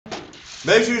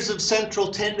Measures of central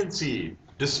tendency,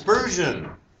 dispersion,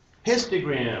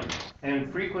 histograms,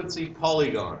 and frequency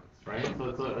polygons, right?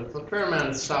 So it's a fair amount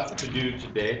of stuff to do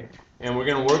today, and we're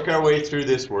going to work our way through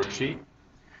this worksheet.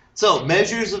 So,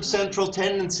 measures of central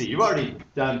tendency. You've already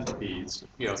done these,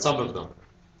 some of them.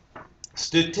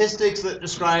 Statistics that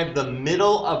describe the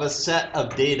middle of a set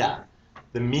of data.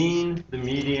 The mean, the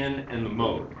median, and the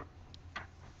mode.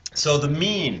 So the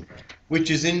mean, which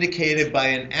is indicated by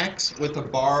an X with a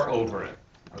bar over it.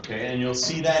 Okay, and you'll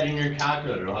see that in your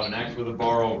calculator. It'll have an X with a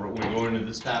bar over it when we go into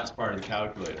the stats part of the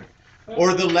calculator.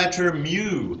 Or the letter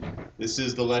mu. This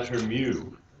is the letter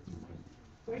mu.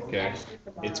 Okay,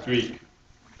 it's Greek.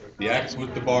 The X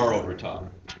with the bar over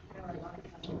top.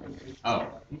 Oh.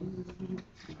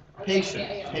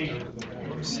 Patient.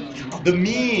 The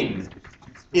mean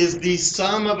is the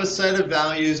sum of a set of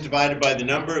values divided by the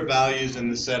number of values in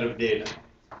the set of data,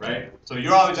 right? So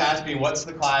you're always asking, what's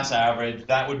the class average?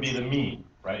 That would be the mean,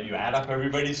 right? You add up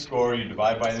everybody's score, you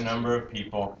divide by the number of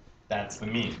people, that's the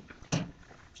mean.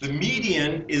 The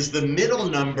median is the middle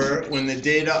number when the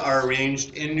data are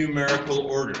arranged in numerical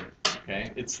order,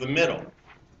 okay? It's the middle,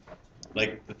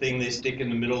 like the thing they stick in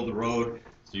the middle of the road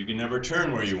so you can never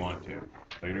turn where you want to.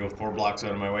 I'm going to go 4 blocks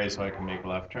out of my way so I can make a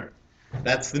left turn.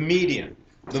 That's the median.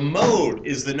 The mode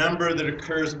is the number that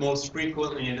occurs most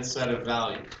frequently in a set of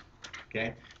values.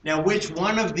 Okay? Now, which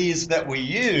one of these that we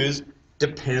use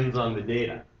depends on the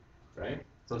data, right?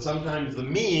 So sometimes the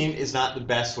mean is not the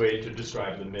best way to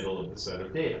describe the middle of the set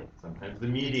of data. Sometimes the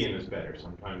median is better,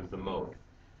 sometimes the mode.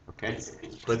 Okay?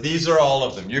 But these are all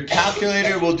of them. Your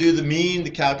calculator will do the mean, the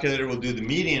calculator will do the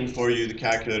median for you, the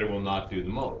calculator will not do the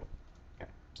mode. Okay?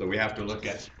 So we have to look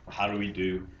at how do we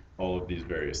do all of these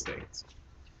various things.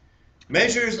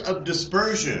 Measures of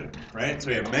dispersion, right? So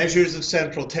we have measures of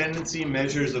central tendency,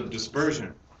 measures of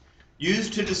dispersion.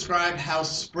 Used to describe how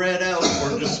spread out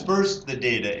or dispersed the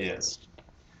data is.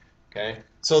 Okay?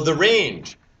 So the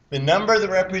range, the number that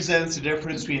represents the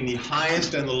difference between the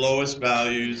highest and the lowest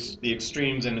values, the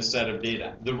extremes in a set of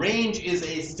data. The range is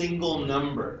a single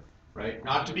number, right?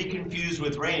 Not to be confused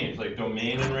with range, like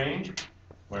domain and range,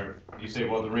 where you say,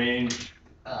 well, the range,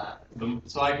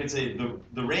 so I could say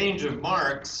the range of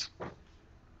marks,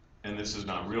 and this is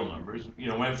not real numbers,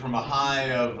 went from a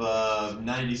high of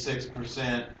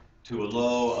 96% to a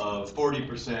low of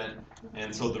 40%,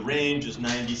 and so the range is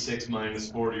 96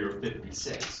 minus 40 or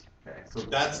 56. Okay, so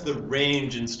that's the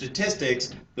range in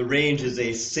statistics. The range is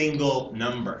a single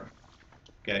number.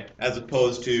 Okay, as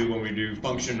opposed to when we do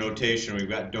function notation, we've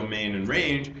got domain and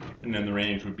range, and then the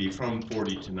range would be from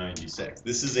 40 to 96.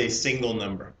 This is a single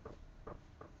number.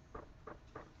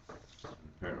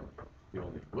 Apparently, the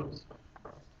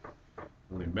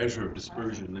only measure of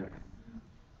dispersion there.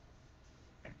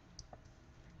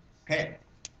 Okay,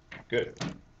 good.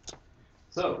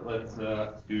 So let's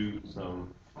do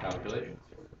some calculations.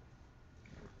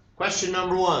 Question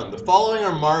number 1. The following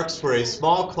are marks for a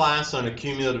small class on a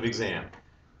cumulative exam.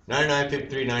 99,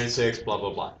 53, 96, blah,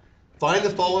 blah, blah. Find the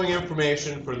following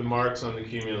information for the marks on the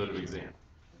cumulative exam.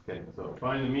 Okay, so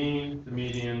find the mean, the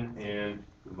median, and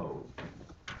the mode.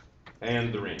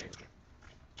 And the range.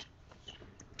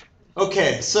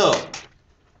 Okay, so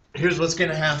here's what's going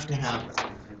to happen.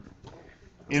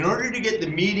 In order to get the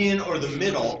median or the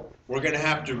middle, we're going to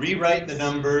have to rewrite the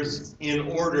numbers in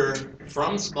order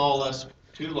from smallest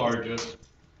to largest.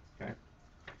 Okay.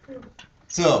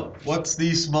 So what's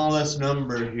the smallest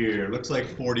number here? Looks like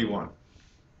 41.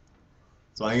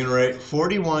 So I'm going to write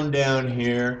 41 down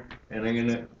here, and I'm going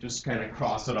to just kind of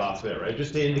cross it off there, right?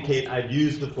 Just to indicate I've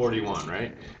used the 41,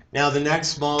 right? Now the next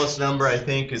smallest number, I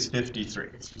think, is 53.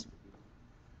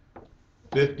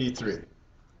 53.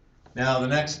 Now the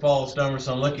next smallest number,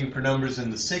 so I'm looking for numbers in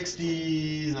the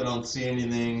 60s. I don't see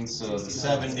anything, so the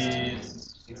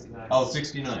 70s. 69. Oh,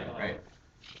 69, right?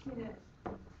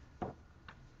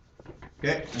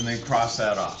 Okay, and then cross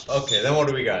that off. Okay, then what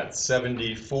do we got?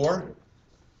 74.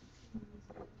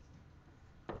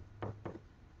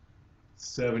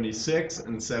 76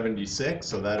 and 76,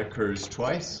 so that occurs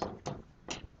twice.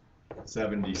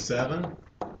 77.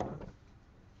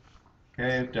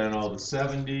 Okay, I've done all the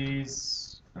 70s.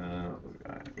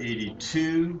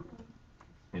 82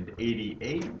 and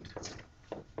 88.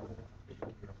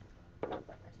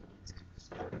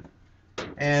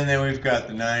 And then we've got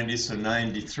the 90s, so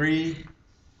 93,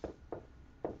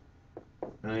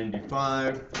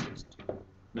 95,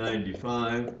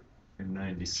 95, and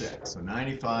 96. So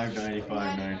 95,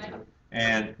 95, 90,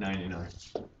 and 99.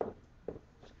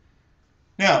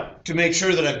 Now, to make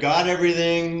sure that I've got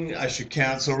everything, I should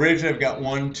count. So originally I've got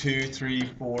 1, 2, 3,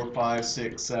 4, 5,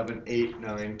 6, 7, 8,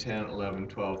 9, 10, 11,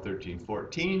 12, 13,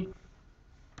 14.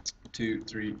 2,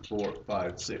 3, 4,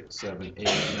 5, 6, 7, 8,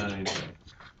 9,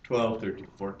 12, 13,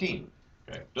 14.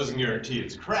 Okay. Doesn't guarantee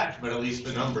it's correct, but at least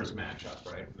the numbers match up,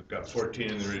 right? We've got 14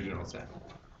 in the original set.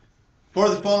 For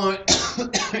the following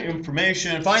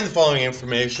information, find the following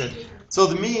information. So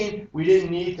the mean, we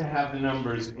didn't need to have the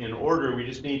numbers in order, we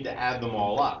just need to add them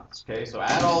all up. Okay, so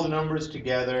add all the numbers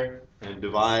together and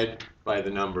divide by the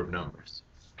number of numbers.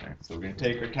 Okay, so we're going to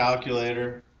take our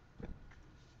calculator,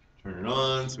 turn it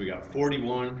on, so we got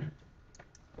 41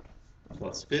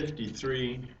 plus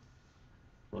 53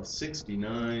 plus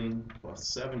 69 plus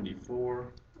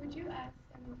 74. Would you add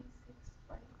 76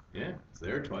 twice? Yeah, it's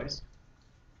there twice.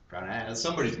 Gotta add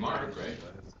somebody's mark, right?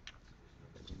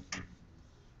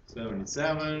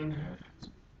 77,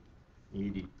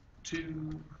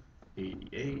 82,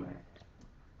 88,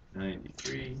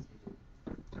 93,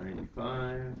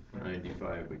 95,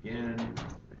 95 again,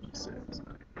 96,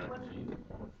 99.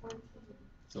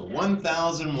 So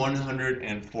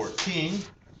 1,114.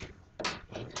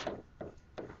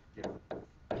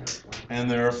 And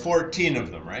there are 14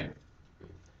 of them, right?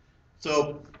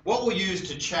 So what we'll use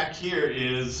to check here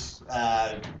is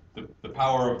the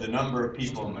power of the number of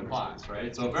people in the class,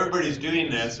 right? So if everybody's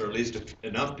doing this, or at least if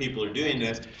enough people are doing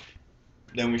this,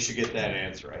 then we should get that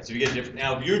answer, right? So you get different.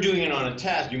 Now, if you're doing it on a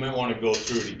test, you might want to go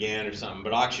through it again or something,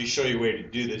 but I'll actually show you a way to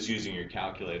do this using your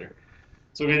calculator.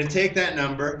 So we're going to take that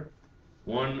number,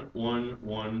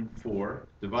 1114,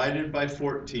 divided by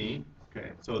 14.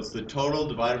 Okay, so it's the total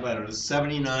divided by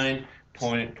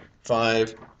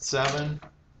 79.57.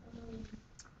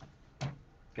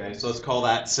 Okay, so let's call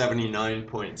that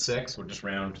 79.6. We'll just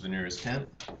round to the nearest tenth.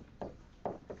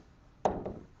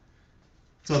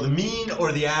 So the mean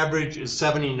or the average is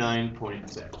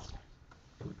 79.6.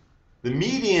 The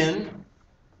median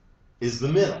is the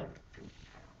middle.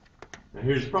 Now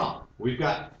here's the problem. We've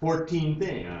got 14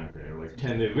 things, like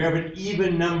 10. We have an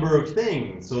even number of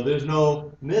things, so there's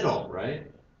no middle, right?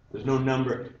 There's no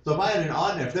number. So if I had an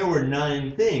odd number, if there were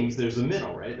 9 things, there's a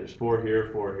middle, right? There's 4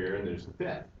 here, and there's the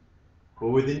fifth. But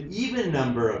with an even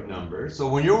number of numbers, so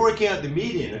when you're working out the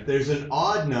median, if there's an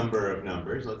odd number of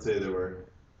numbers, let's say there were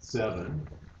 7,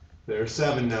 there are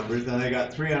 7 numbers, then I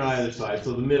got 3 on either side,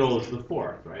 so the middle is the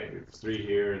fourth, right? There's 3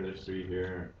 here, and there's 3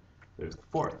 here, there's the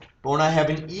fourth. But when I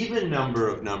have an even number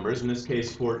of numbers, in this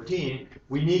case 14,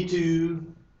 we need to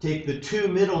take the 2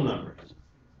 middle numbers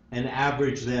and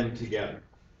average them together.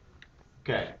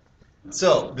 Okay.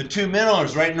 So the 2 middle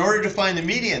numbers, right, in order to find the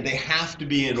median, they have to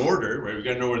be in order, right? We've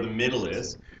got to know where the middle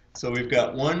is. So we've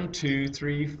got 1, 2,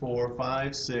 3, 4,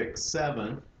 5, 6,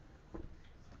 7.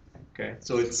 Okay,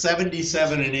 so it's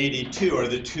 77 and 82 are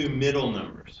the 2 middle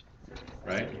numbers,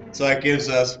 right? So that gives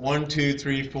us 1, 2,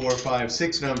 3, 4, 5,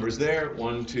 6 numbers there.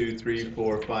 1, 2, 3,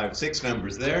 4, 5, 6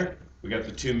 numbers there. We got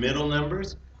the 2 middle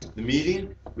numbers. The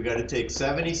median, we got to take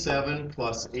 77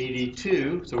 plus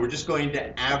 82. So we're just going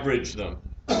to average them.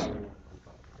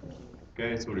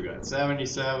 Okay, so what do we got?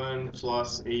 77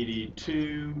 plus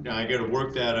 82. Now I got to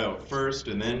work that out first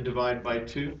and then divide by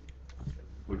 2,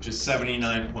 which is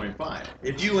 79.5.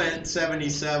 If you went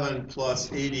 77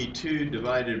 plus 82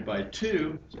 divided by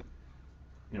 2,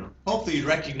 hopefully you'd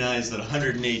recognize that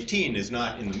 118 is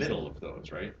not in the middle of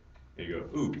those, right? You go,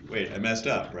 ooh, wait, I messed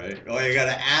up, right? Oh, you got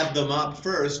to add them up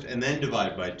first and then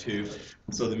divide by 2.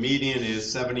 So the median is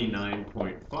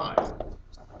 79.5.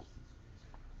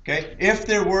 Okay, if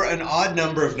there were an odd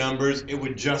number of numbers, it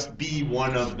would just be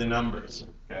one of the numbers.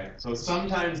 Okay, so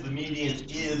sometimes the median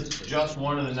is just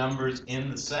one of the numbers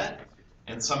in the set,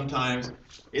 and sometimes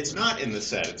it's not in the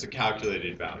set, it's a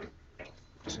calculated value.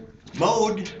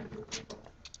 Mode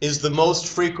is the most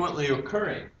frequently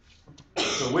occurring.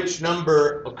 So which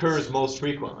number occurs most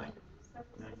frequently?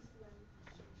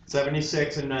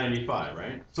 76 and 95,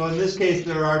 right? So in this case,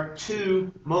 there are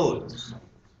 2 modes.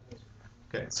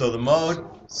 Okay, so the mode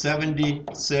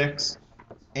 76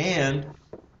 and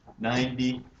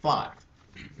 95.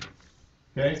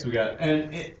 Okay, so we got,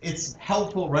 and it's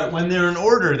helpful, right? When they're in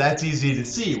order, that's easy to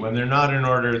see. When they're not in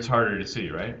order, it's harder to see,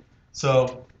 right?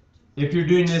 So if you're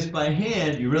doing this by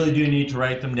hand, you really do need to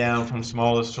write them down from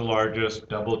smallest to largest,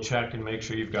 double check and make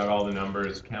sure you've got all the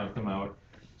numbers, count them out,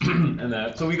 and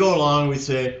that. So we go along, we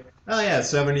say, oh yeah,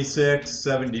 76,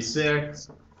 76,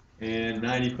 and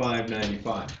 95,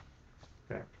 95.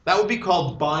 Okay. That would be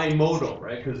called bimodal,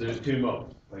 right? Because there's 2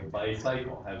 modes. Like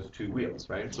bicycle has 2 wheels,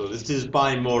 right? So this is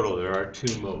bimodal. There are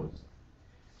 2 modes.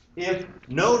 If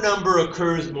no number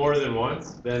occurs more than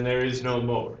once, then there is no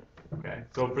mode. Okay.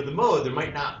 So for the mode, there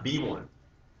might not be one.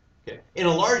 Okay. In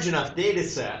a large enough data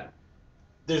set,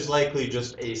 there's likely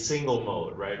just a single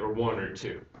mode, right? Or 1 or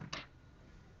 2.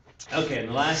 Okay, and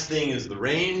the last thing is the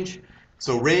range.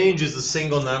 So range is a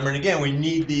single number, and again, we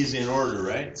need these in order,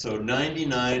 right? So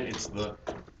 99, it's the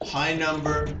high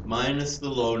number minus the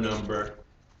low number,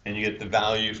 and you get the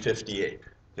value 58.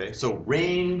 Okay, so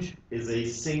range is a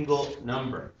single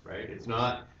number, right? It's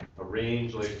not a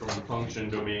range like from a function,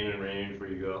 domain, and range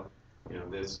where you go, you know,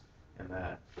 this and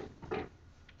that.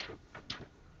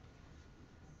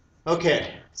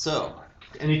 Okay, so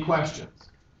any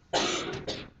questions?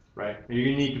 Right? You're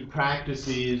gonna need to practice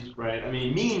these, right? I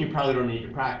mean, mean you probably don't need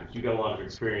to practice. You got a lot of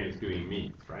experience doing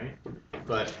means, right?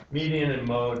 But median and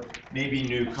mode may be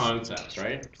new concepts,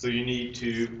 right? So you need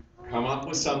to come up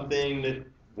with something that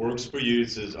works for you.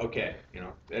 It says, okay, you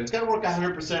know, and it's got to work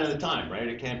 100% of the time, right?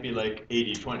 It can't be like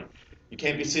 80-20. You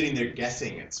can't be sitting there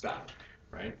guessing at stuff,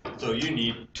 right? So you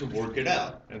need to work it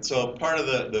out. And so part of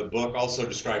the book also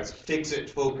describes fix-it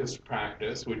focused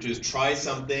practice, which is try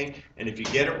something, and if you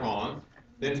get it wrong,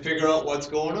 then figure out what's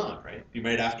going on, right? You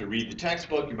might have to read the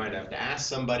textbook, you might have to ask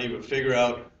somebody, but figure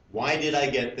out, why did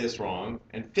I get this wrong,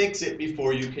 and fix it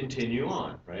before you continue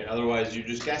on, right? Otherwise, you're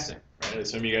just guessing, right?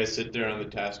 Some of you guys sit there on the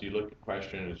test, you look at the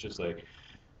question, and it's just like,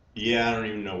 yeah, I don't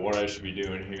even know what I should be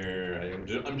doing here.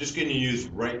 I'm just going to use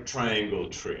right triangle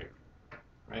trig,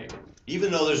 right?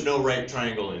 Even though there's no right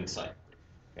triangle in sight.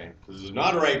 Okay? This is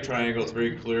not a right triangle. It's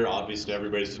very clear, obvious to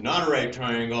everybody. It's not a right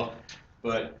triangle,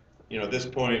 but you know, at this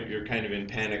point, you're kind of in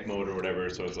panic mode or whatever,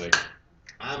 so it's like,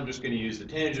 I'm just going to use the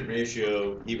tangent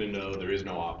ratio, even though there is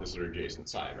no opposite or adjacent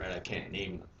side, right? I can't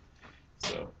name them.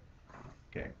 So,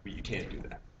 okay, but you can't do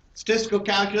that. Statistical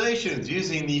calculations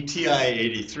using the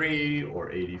TI-83 or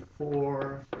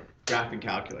 84 graphing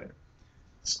calculator.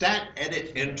 Stat,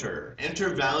 edit, enter.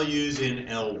 Enter values in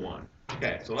L1.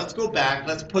 Okay, so let's go back.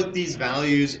 Let's put these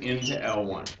values into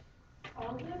L1. All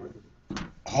of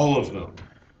them? All of them.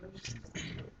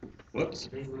 Whoops.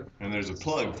 And there's a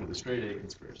plug for the straight A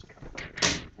conspiracy.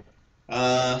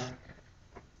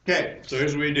 Okay, so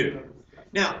here's what we do.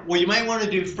 Now, what you might want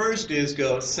to do first is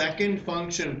go second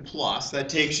function plus. That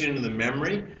takes you into the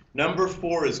memory. Number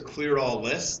 4 is clear all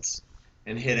lists,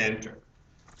 and hit enter.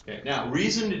 Okay, now,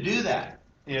 reason to do that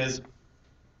is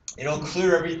it'll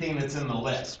clear everything that's in the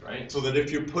list, right? So that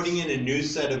if you're putting in a new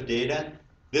set of data,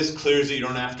 this clears it. You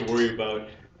don't have to worry about,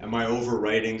 am I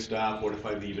overwriting stuff? What if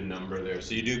I leave a number there?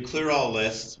 So you do clear all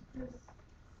lists.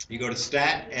 You go to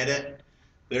stat, edit.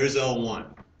 There's L1.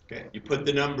 Okay, you put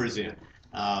the numbers in.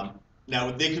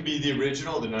 Now, they could be the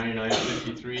original, the 99,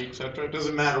 53, etc. It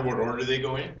doesn't matter what order they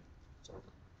go in.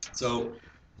 So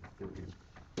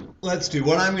let's do,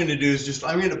 what I'm going to do is just,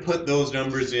 I'm going to put those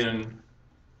numbers in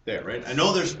there, right? I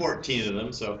know there's 14 of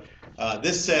them, so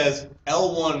this says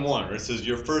L11, or it says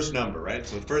your first number, right?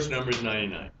 So the first number is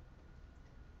 99.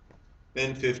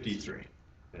 Then 53,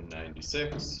 then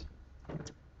 96,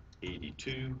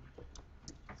 82,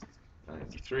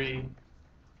 93,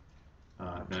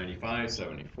 95,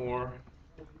 74.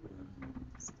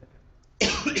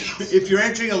 If you're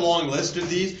entering a long list of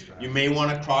these, you may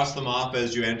want to cross them off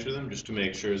as you enter them, just to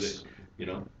make sure that you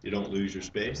don't lose your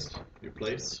space, your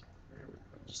place.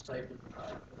 Just type in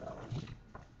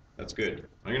That's good.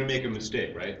 I'm going to make a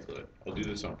mistake, right? So I'll do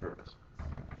this on purpose.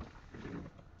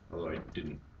 Although I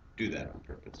didn't do that on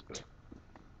purpose, but.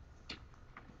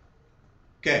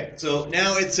 Okay, so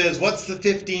now it says, what's the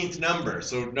 15th number?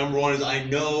 So number 1 is, I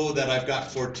know that I've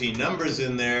got 14 numbers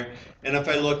in there, and if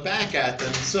I look back at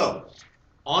them, so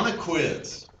on a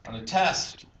quiz, on a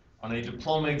test, on a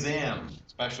diploma exam,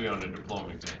 especially on a diploma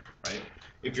exam, right?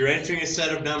 If you're entering a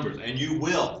set of numbers, and you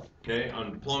will, okay, on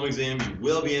a diploma exam, you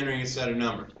will be entering a set of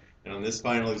numbers, and on this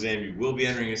final exam, you will be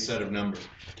entering a set of numbers.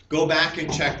 Go back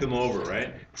and check them over,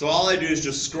 right? So all I do is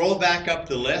just scroll back up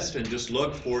the list and just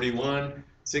look, 41,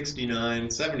 69,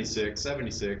 76,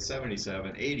 76,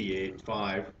 77, 88,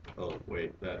 5. Oh,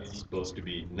 wait, that's supposed to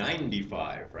be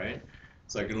 95, right?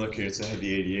 So I can look here, so I have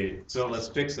the 88. So let's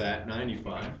fix that,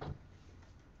 95.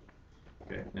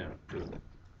 Okay, now,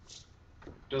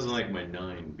 doesn't like my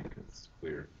 9 because it's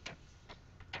clear.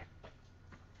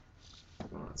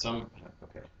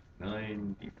 Okay,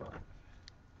 95.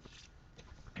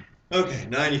 Okay,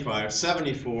 95,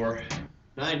 74,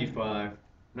 95,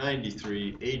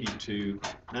 93, 82,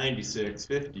 96,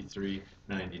 53,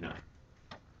 99.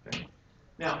 Okay.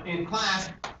 Now, in class,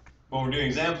 when we're doing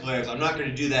exam plans, I'm not going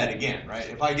to do that again, right?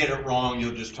 If I get it wrong,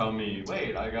 you'll just tell me,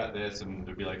 wait, I got this, and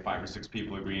there'll be like 5 or 6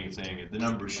 people agreeing, saying the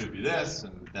number should be this,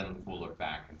 and then we'll look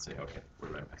back and say, okay,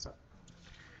 where did I mess up?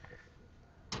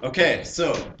 Okay,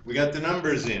 so we got the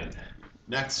numbers in.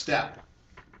 Next step.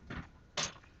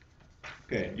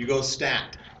 Okay, you go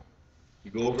stat.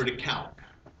 You go over to calc.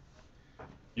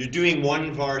 You're doing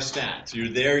one var stat. So you're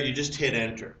there, you just hit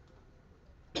enter.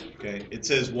 Okay, it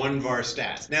says 1 var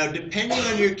stats. Now, depending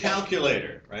on your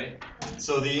calculator, right?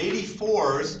 So the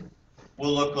 84s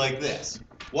will look like this.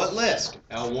 What list?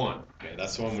 L1. Okay,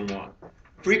 that's the one we want.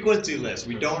 Frequency list.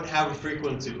 We don't have a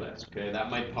frequency list. Okay,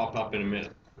 that might pop up in a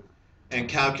minute. And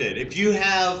calculate. If you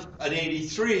have an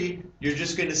 83, you're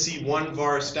just going to see 1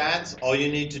 var stats. All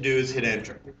you need to do is hit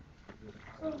enter.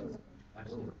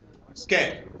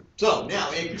 Okay, so now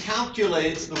it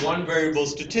calculates the one variable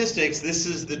statistics. This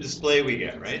is the display we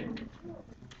get, right?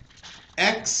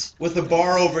 X with a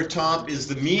bar over top is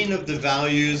the mean of the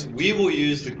values. We will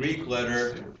use the Greek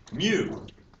letter mu.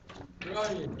 How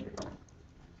do you get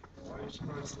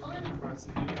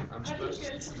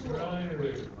to school?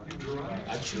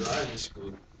 I drive to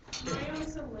school. Why am I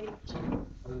so late?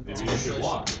 Maybe you should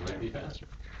walk. It might be faster.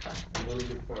 A little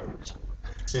bit far.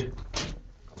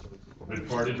 But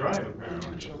far to drive,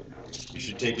 apparently. You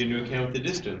should take into account the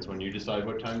distance when you decide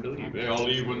what time to leave. Hey, I'll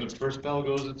leave when the first bell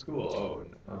goes at school.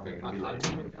 Oh, okay, gonna be late.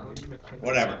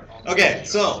 Whatever. Okay,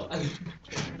 so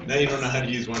now you don't know how to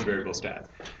use one variable stat.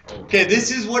 Okay,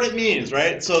 this is what it means,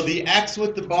 right? So the x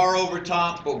with the bar over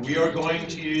top, but we are going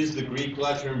to use the Greek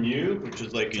letter mu, which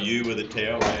is like a U with a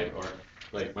tail, right? Or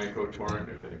like microtorrent,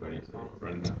 if anybody's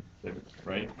running that,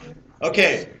 right?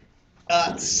 Okay.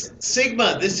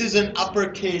 Sigma, this is an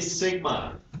uppercase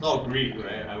sigma. It's all Greek,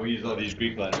 right? We use all these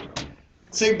Greek letters.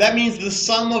 That means the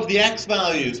sum of the x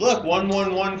values. Look,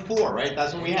 1114, right?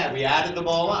 That's what we had. We added them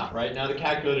all up, right? Now the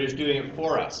calculator is doing it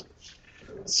for us.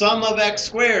 Sum of x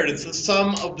squared, it's the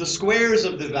sum of the squares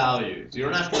of the values. You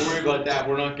don't have to worry about that.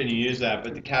 We're not going to use that,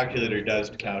 but the calculator does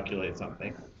to calculate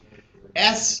something.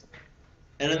 S,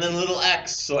 and then a little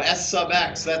x. So S sub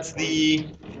x,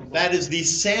 that is the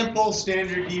sample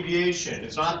standard deviation.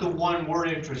 It's not the one we're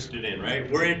interested in, right?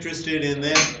 We're interested in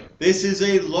this. This is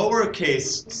a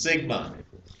lowercase sigma.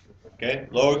 Okay?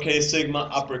 Lowercase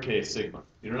sigma, uppercase sigma.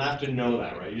 You don't have to know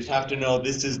that, right? You just have to know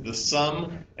this is the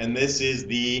sum and this is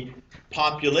the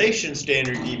population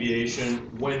standard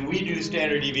deviation. When we do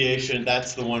standard deviation,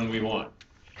 that's the one we want.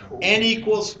 N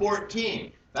equals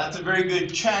 14. That's a very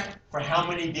good check for how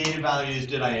many data values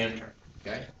did I enter.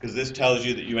 Okay? Because this tells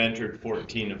you that you entered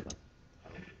 14 of them.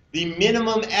 The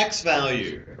minimum x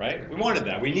value, right? We wanted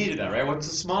that. We needed that, right? What's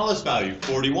the smallest value?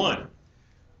 41.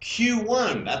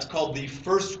 Q1, that's called the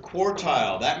first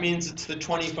quartile. That means it's the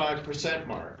 25%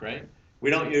 mark, right? We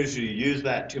don't usually use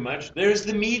that too much. There's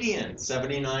the median,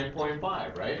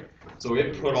 79.5, right? So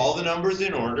it put all the numbers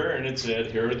in order, and it said,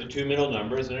 here are the two middle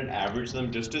numbers, and it averaged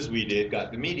them just as we did,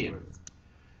 got the median.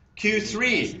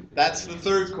 Q3, that's the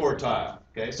third quartile.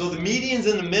 Okay, so the median's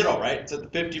in the middle, right? It's at the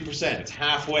 50%. It's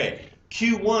halfway.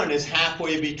 Q1 is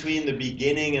halfway between the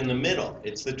beginning and the middle.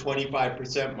 It's the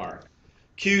 25% mark.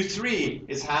 Q3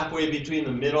 is halfway between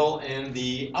the middle and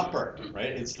the upper, right?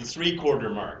 It's the 3/4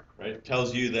 mark, right? It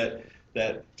tells you that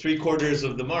 3/4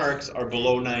 of the marks are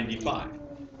below 95.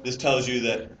 This tells you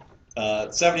that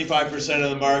 75% of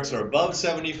the marks are above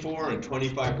 74 and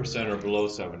 25% are below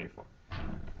 74.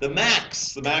 The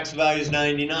max value is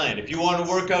 99. If you want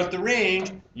to work out the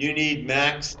range, you need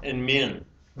max and min.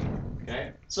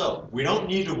 Okay? So we don't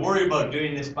need to worry about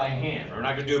doing this by hand. We're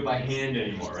not going to do it by hand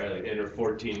anymore, right? Like enter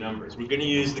 14 numbers. We're going to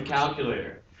use the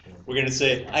calculator. We're going to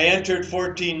say, I entered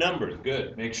 14 numbers.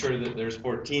 Good. Make sure that there's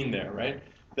 14 there, right?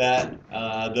 That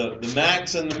the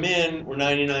max and the min were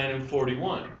 99 and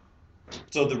 41.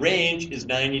 So the range is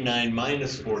 99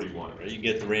 minus 41, right? You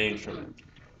get the range from it.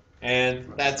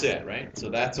 And that's it, right? So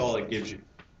that's all it gives you.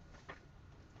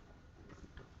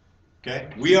 Okay?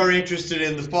 We are interested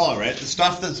in the following, right? The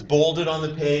stuff that's bolded on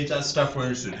the page, that's stuff we're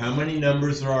interested in. How many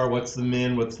numbers there are, what's the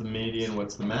min, what's the median,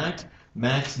 what's the max.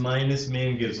 Max minus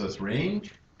min gives us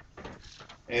range.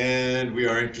 And we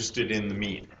are interested in the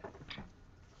mean.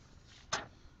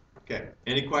 Okay,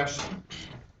 any questions?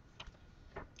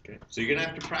 Okay, so you're going to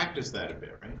have to practice that a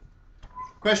bit, right?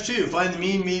 Question 2, find the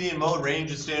mean, median, mode,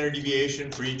 range, and standard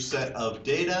deviation for each set of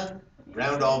data.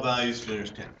 Round all values to the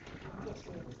nearest 10.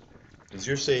 Does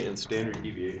yours say in standard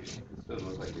deviation? This doesn't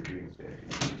look like you're doing standard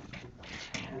deviation.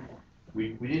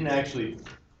 We didn't actually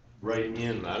write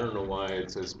in, I don't know why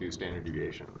it says do standard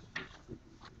deviation.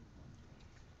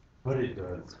 But it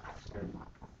does.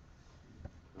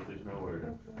 There's nowhere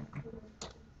to.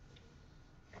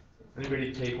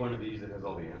 Anybody take one of these that has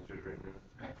all the answers written in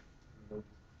it?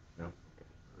 No? Okay.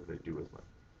 What do they do with one?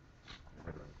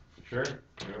 Sure?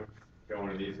 No? Got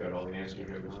one of these, got all the answers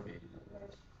written on it?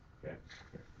 Okay.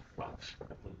 Well,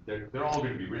 they're all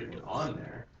going to be written on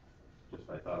there. Just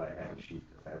I thought I had a sheet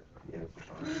that had the answers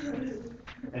on it.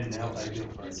 And now I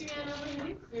don't find Mr. Ann, when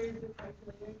we cleared the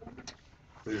calculator again,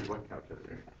 Cleared what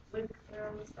calculator? like where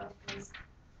all the stuff was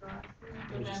brought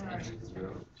from, the memory.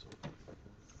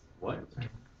 What?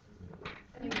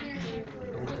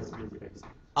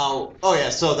 Oh yeah,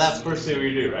 so that's the first thing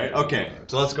we do, right? Okay,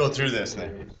 so let's go through this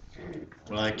then.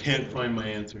 Well, I can't find my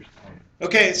answers.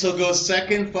 Okay, so go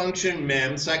second function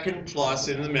mem, second plus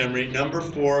in the memory, number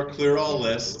 4, clear all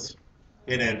lists,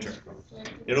 hit enter.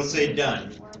 It'll say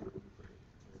done.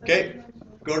 Okay,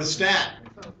 go to stat,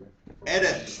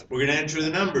 edit. We're gonna enter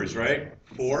the numbers, right?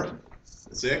 4,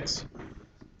 6,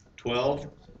 12,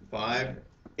 5,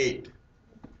 8.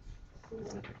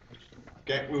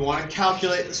 Okay, we want to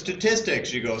calculate the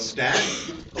statistics. You go stat,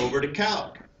 over to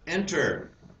calc,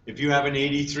 enter. If you have an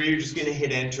 83, you're just going to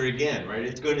hit enter again, right?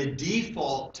 It's going to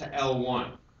default to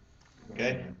L1.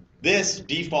 Okay, this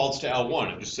defaults to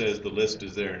L1. It just says the list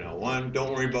is there in L1.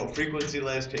 Don't worry about frequency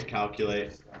list, hit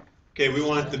calculate. Okay, we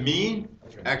want the mean,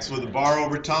 X with a bar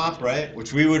over top, right?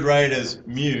 Which we would write as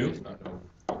mu.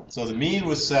 So the mean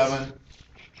was 7.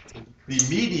 The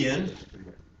median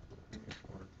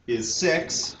is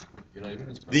 6.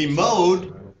 The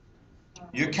mode,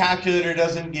 your calculator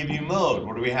doesn't give you mode.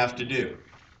 What do we have to do?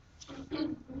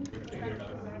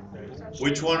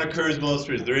 Which one occurs most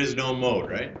frequently? There is no mode,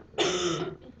 right?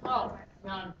 Oh,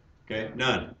 none. Okay,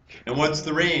 none. And what's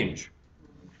the range?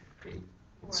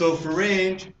 So for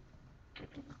range,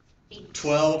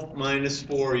 12 minus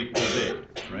 4 equals 8,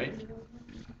 right?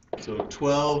 So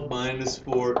 12 minus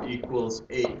 4 equals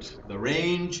 8. The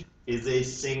range is a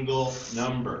single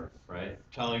number, right?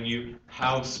 Telling you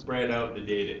how spread out the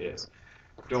data is.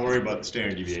 Don't worry about the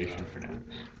standard deviation for now.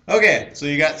 Okay, so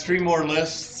you got 3 more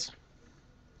lists.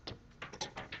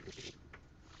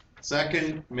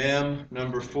 Second, mem,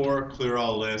 number 4, clear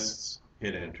all lists,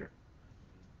 hit enter.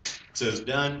 It says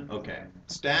done, okay.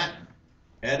 Stat,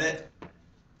 edit,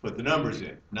 put the numbers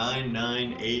in. 9,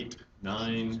 9, 8,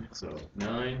 9, so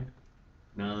 9,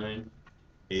 9,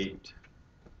 8,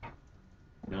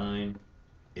 9,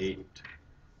 8,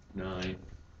 9,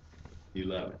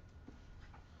 11.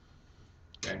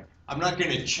 Okay, I'm not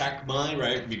going to check mine,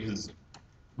 right, because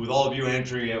with all of you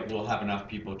entering it, we'll have enough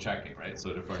people checking, right, so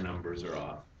if our numbers are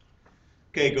off.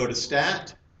 Okay, go to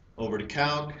stat, over to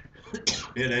calc,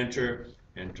 hit enter,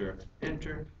 enter,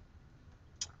 enter.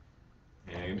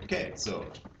 And okay, so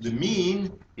the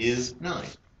mean is 9.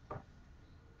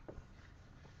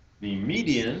 The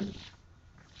median,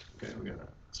 okay, we gotta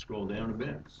scroll down a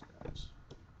bit.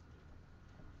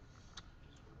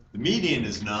 The median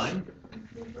is 9.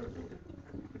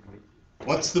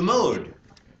 What's the mode?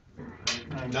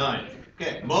 9.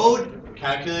 Okay, mode,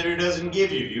 calculator doesn't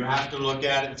give you. You have to look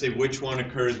at it and say which one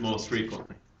occurs most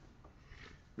frequently.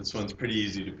 This one's pretty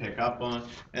easy to pick up on.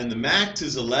 And the max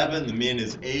is 11, the min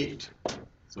is 8.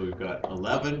 So we've got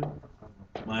 11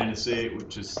 minus 8,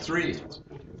 which is 3.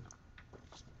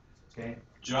 Okay,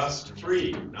 just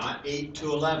 3, not 8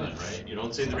 to 11, right? You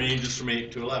don't say the range is from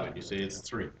 8 to 11. You say it's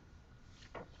 3.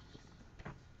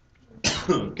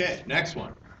 Okay, next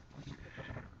one.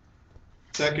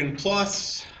 Second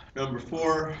plus, number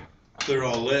 4, clear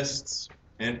all lists,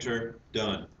 enter,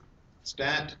 done.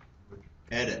 Stat,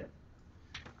 edit.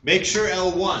 Make sure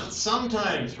L1.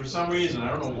 Sometimes, for some reason, I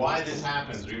don't know why this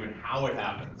happens or even how it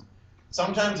happens,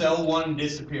 sometimes L1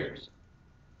 disappears.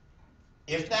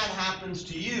 If that happens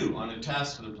to you on a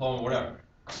test, a diploma, whatever,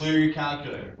 clear your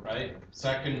calculator, right?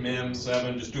 Second, mem,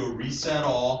 7, just do a reset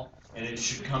all, and it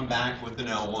should come back with an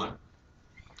L1.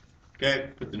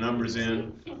 Okay, put the numbers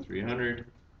in, 300,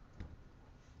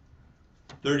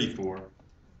 34,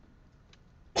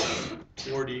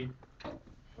 40,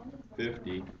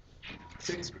 50,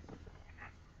 60.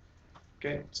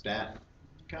 Okay, stat,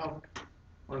 calc,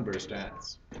 1 var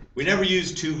stats. We never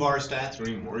use 2 var stats, don't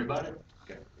even worry about it.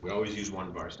 Okay, we always use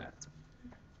 1 var stats.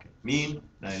 Okay, mean,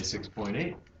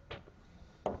 96.8.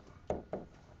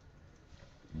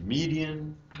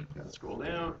 Median, gotta scroll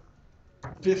down,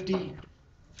 50.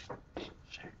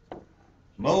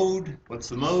 Mode, what's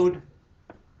the mode?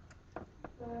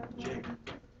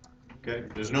 Okay,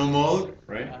 there's no mode,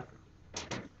 right?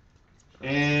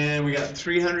 And we got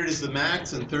 300 is the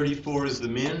max and 34 is the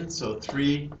min, so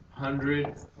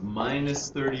 300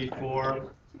 minus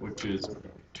 34, which is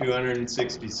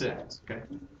 266, okay?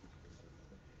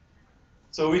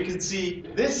 So we can see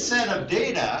this set of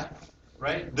data,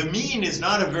 right? The mean is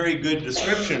not a very good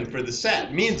description for the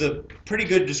set. Mean's a pretty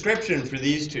good description for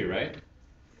these two, right?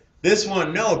 This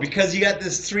one, no, because you got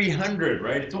this 300,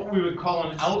 right? It's what we would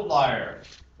call an outlier.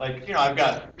 Like, you know, I've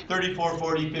got 34,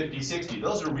 40, 50, 60.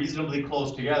 Those are reasonably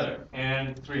close together.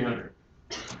 And 300.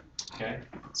 Okay?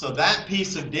 So that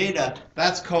piece of data,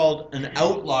 that's called an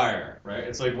outlier, right?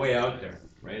 It's like way out there.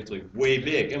 right? It's like way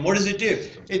big. And what does it do?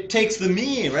 It takes the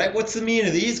mean, right? What's the mean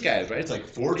of these guys, right? It's like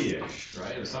 40-ish,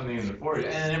 right? Or something in the 40s.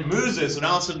 And it moves this, and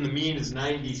all of a sudden the mean is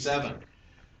 97.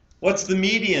 What's the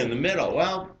median, the middle?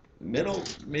 Well, middle,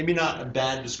 maybe not a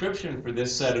bad description for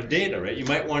this set of data, right? You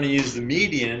might want to use the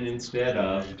median instead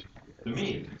of the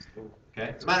mean.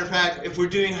 Okay? As a matter of fact, if we're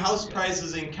doing house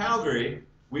prices in Calgary,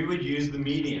 we would use the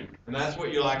median. And that's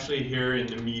what you'll actually hear in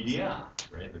the media,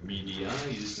 right? The media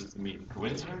uses the median.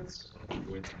 Coincidence?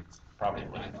 Probably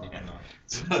not.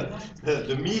 So,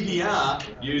 the media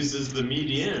uses the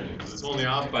median because it's only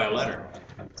off by a letter.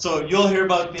 So you'll hear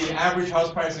about the average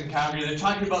house price in Calgary. They're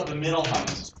talking about the middle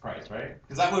house price, right?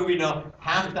 Because that way we know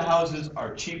half the houses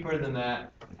are cheaper than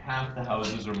that, and half the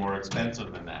houses are more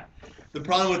expensive than that. The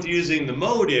problem with using the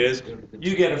mode is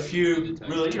you get a few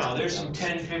really, there's some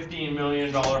 $10, $15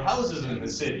 million houses in the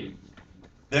city.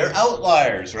 They're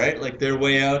outliers, right? Like they're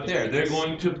way out there. They're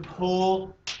going to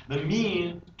pull the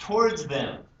mean towards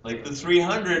them. Like the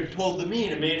 300 pulled the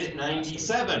mean and made it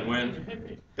 97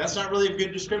 when that's not really a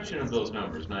good description of those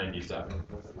numbers, 97.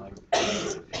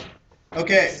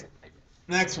 Okay,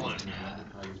 next one.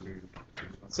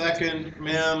 Second,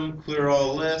 mem, clear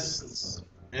all lists,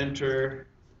 enter,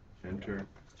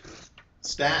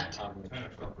 stat,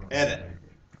 edit.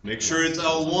 Make sure it's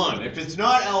L1. If it's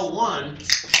not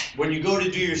L1, when you go to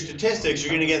do your statistics,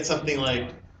 you're going to get something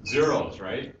like zeros,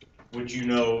 right? Which you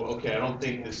know, okay, I don't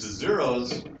think this is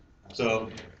zeros, so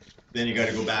then you got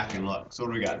to go back and look. So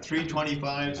what do we got?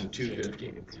 325s and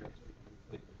 250s.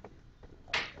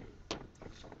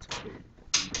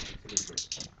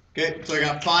 Okay, so I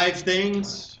got 5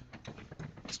 things.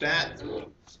 Stat,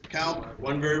 calc,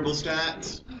 1 variable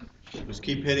stats. Just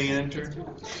keep hitting enter.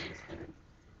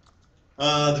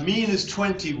 The mean is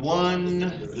 21.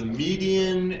 The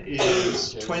median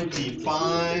is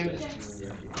 25.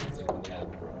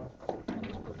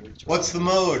 What's the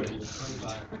mode?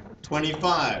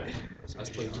 25.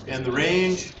 And the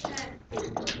range?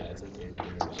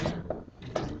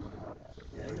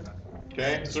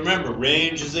 Okay, so remember,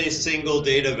 range is a single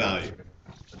data value.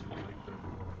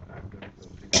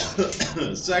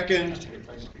 Second,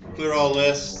 clear all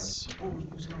lists,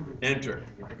 enter.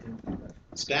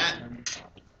 Stat,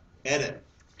 edit.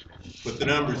 Put the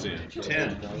numbers in.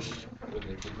 10.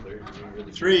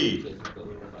 3.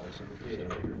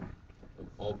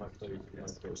 All my players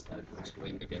against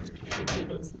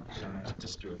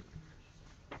just do it.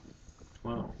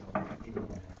 12.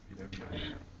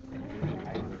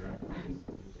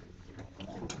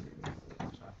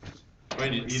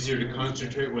 Find it easier to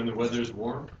concentrate when the weather's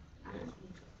warm?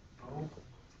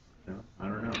 No, I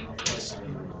don't know.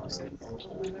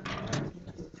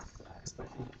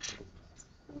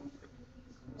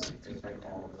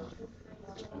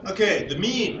 Okay, the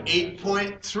mean,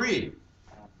 8.3.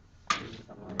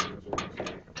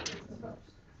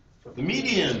 The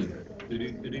median,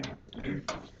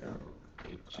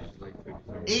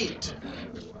 8.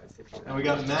 And we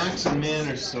got max and min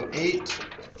are so 8.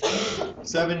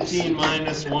 17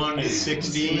 minus 1 is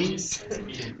 16.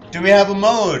 Do we have a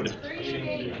mode?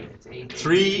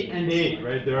 3 and 8,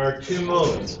 right? There are 2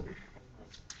 modes.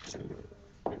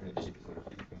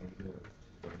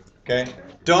 Okay?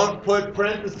 Don't put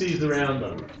parentheses around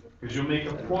them, because you'll make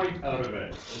a point out of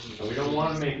it. So we don't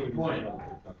want to make a point.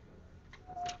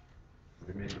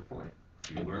 We make a point.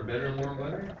 You learn better and more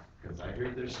better? Because I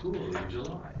heard there's school in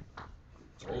July.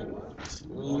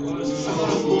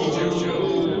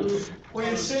 Well,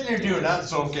 you're sitting there doing that,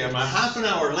 so okay, I'm a half an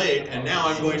hour late, and now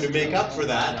I'm going to make up for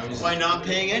that by not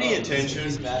paying any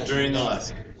attention during the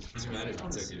lesson.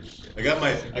 I got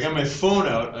my phone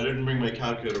out. I didn't bring my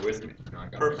calculator with me.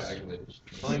 Perfect.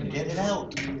 Well, then get it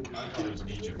out.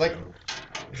 Like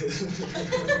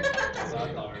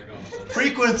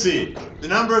frequency, the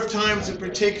number of times a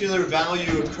particular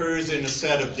value occurs in a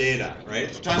set of data,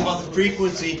 right? So talking about the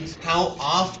frequency, how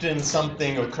often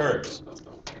something occurs.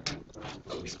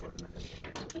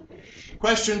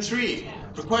 Question 3.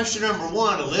 For question number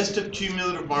 1, a list of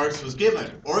cumulative marks was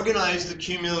given. Organize the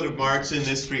cumulative marks in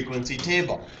this frequency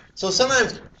table. So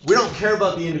sometimes we don't care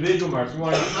about the individual marks. We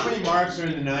want to know how many marks are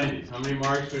in the 90s, how many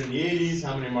marks are in the 80s,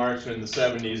 how many marks are in the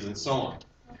 70s, and so on.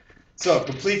 So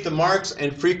complete the marks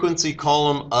and frequency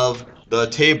column of the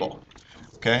table.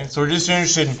 Okay, so we're just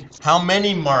interested in how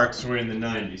many marks were in the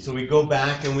 90s. So we go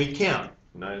back and we count.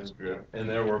 And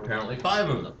there were apparently 5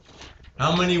 of them.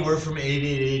 How many were from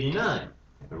 80 to 89?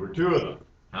 There were 2 of them.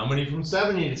 How many from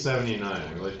 70 to 79?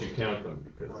 I'll let you count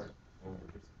them.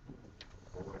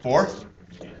 4?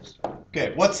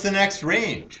 Okay, what's the next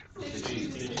range?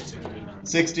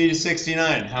 60 to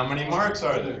 69. How many marks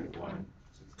are there?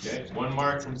 Okay, 1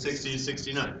 mark from 60 to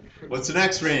 69. What's the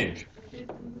next range?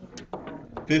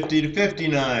 50 to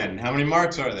 59. How many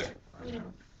marks are there?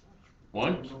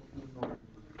 1.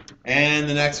 And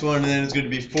the next one then is going to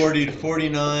be 40 to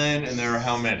 49, and there are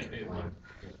how many?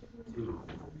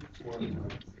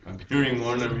 I'm hearing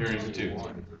 1, I'm hearing 2.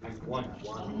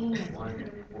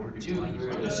 2.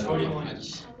 There's 41.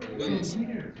 There's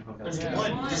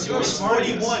 1. There's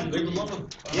 41. Good love him.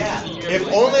 Yeah. If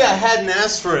only I hadn't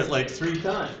asked for it like 3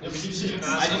 times.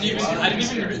 I didn't even,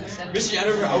 Mr.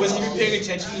 Yanover, I wasn't even paying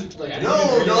attention. Like, I didn't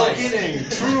No, even no realize. kidding.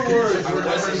 True words were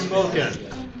never spoken.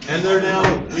 And they're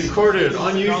now recorded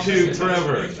on YouTube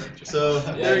forever. So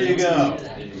there you go.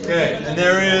 Okay, and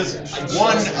there is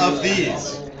one of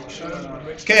these.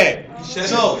 Okay,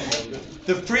 so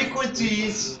the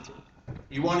frequencies,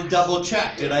 you want to double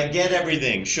check. Did I get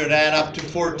everything? Should add up to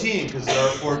 14 because there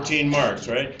are 14 marks,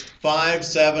 right? 5,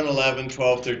 7, 11,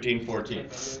 12, 13, 14.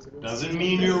 Doesn't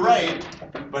mean you're right,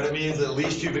 but it means at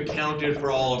least you've accounted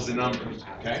for all of the numbers,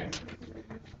 okay?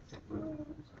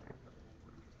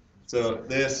 So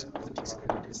this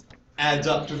adds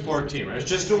up to 14, right? It's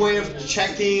just a way of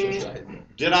checking,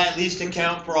 did I at least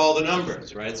account for all the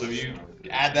numbers, right? So if you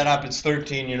add that up, it's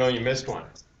 13, you know you missed one.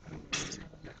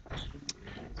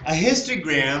 A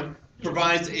histogram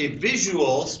provides a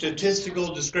visual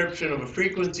statistical description of a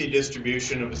frequency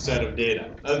distribution of a set of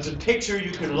data. Now, it's a picture you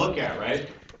can look at, right?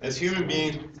 As human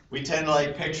beings, we tend to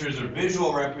like pictures or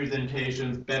visual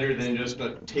representations better than just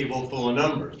a table full of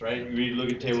numbers, right? You look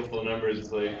at a table full of numbers,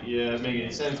 it's like, yeah, it doesn't make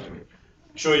any sense to me.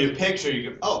 Show you a picture, you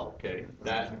go, oh, okay,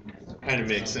 that kind of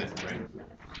makes sense, right?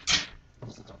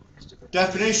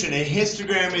 Definition, a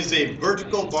histogram is a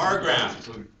vertical bar graph.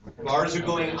 So bars are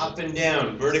going up and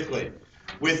down vertically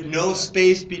with no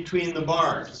space between the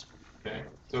bars. Okay?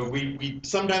 So we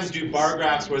sometimes do bar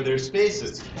graphs where there's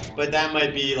spaces, but that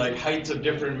might be like heights of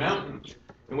different mountains,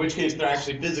 in which case they're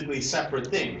actually physically separate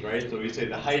things, right? So we say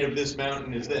the height of this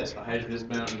mountain is this, the height of this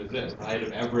mountain is this, the height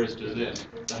of Everest is this,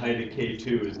 the height of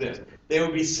K2 is this. They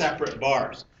would be separate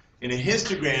bars. In a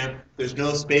histogram, there's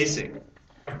no spacing,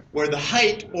 where the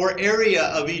height or area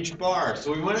of each bar.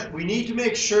 So we need to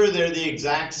make sure they're the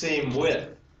exact same width,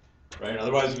 right?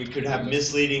 Otherwise we could have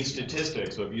misleading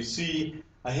statistics. So if you see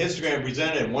a histogram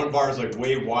presented and one bar is like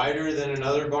way wider than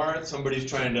another bar, somebody's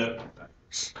trying to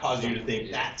cause you to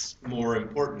think that's more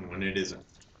important when it isn't.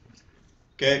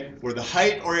 Okay, where the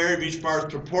height or area of each bar is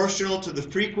proportional to the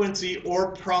frequency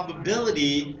or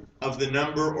probability of the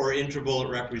number or interval it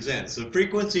represents. So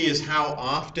frequency is how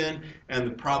often, and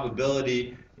the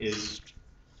probability is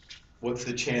what's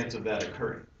the chance of that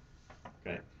occurring.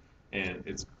 Okay, and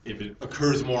if it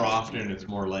occurs more often, it's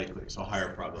more likely, so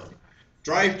higher probability.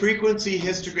 Draw a frequency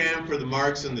histogram for the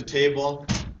marks in the table.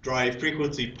 Draw a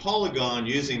frequency polygon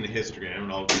using the histogram,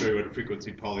 and I'll show you what a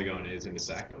frequency polygon is in a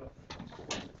second.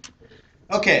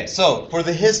 Okay, so for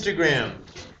the histogram,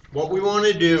 what we want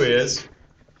to do is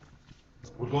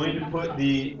we're going to put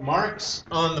the marks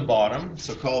on the bottom,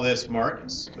 so call this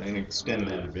marks. I'm going to extend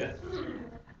that a bit.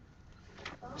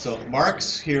 So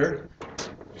marks here,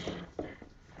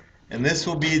 and this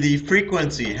will be the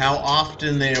frequency, how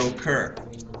often they occur.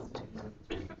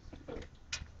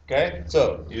 Okay,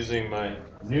 so using my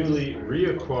newly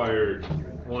reacquired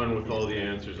one with all the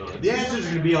answers on it. The answers are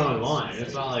going to be online.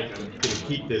 It's not like I'm going to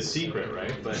keep this secret,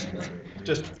 right? But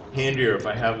just handier if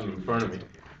I have them in front of me.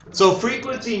 So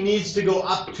frequency needs to go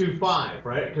up to 5,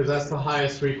 right? Because that's the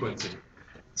highest frequency.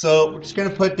 So we're just going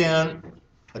to put down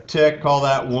a tick, call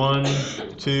that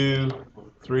 1, 2,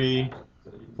 3,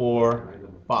 4,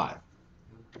 5.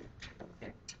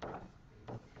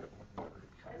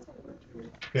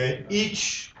 Okay,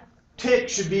 each tick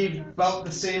should be about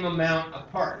the same amount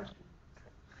apart.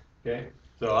 Okay,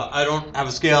 so I don't have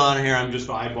a scale on here, I'm just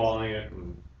eyeballing it,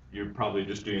 and you're probably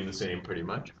just doing the same pretty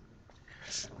much.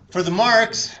 For the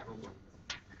marks,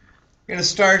 we're going to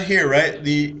start here, right?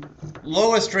 The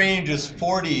lowest range is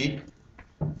 40.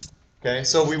 Okay,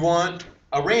 so we want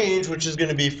a range which is going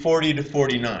to be 40 to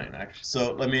 49, actually.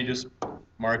 So let me just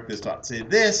mark this out. Say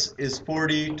this is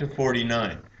 40 to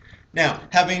 49. Now,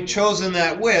 having chosen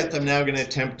that width, I'm now going to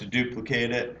attempt to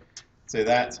duplicate it. Say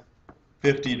that's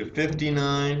 50 to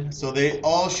 59. So they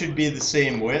all should be the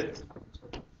same width.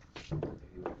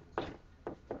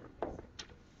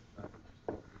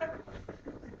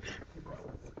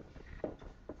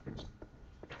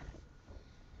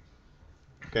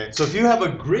 Okay, so if you have a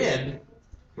grid,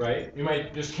 right, you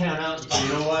might just count out and say,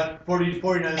 you know what, 40 to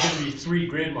 49 is going to be 3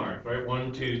 grid marks, right?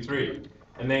 1, 2, 3.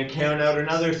 And then count out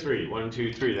another 3. 1,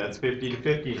 2, 3. That's 50 to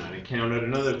 59. And count out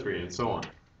another 3, and so on.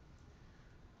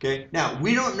 Okay, now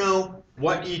we don't know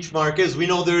what each mark is. We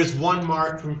know there is one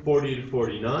mark from 40 to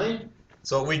 49.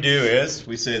 So what we do is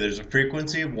we say there's a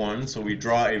frequency of 1, so we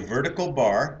draw a vertical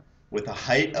bar with a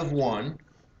height of 1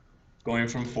 going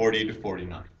from 40 to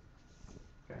 49.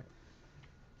 Okay.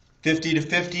 50 to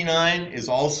 59 is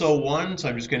also 1, so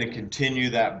I'm just going to continue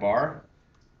that bar,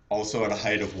 also at a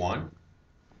height of 1,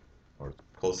 or as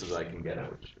close as I can get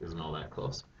it, which isn't all that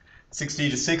close. 60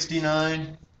 to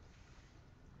 69,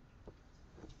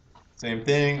 same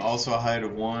thing, also a height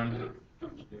of 1.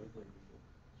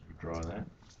 Draw that.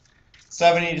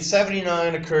 70 to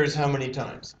 79 occurs how many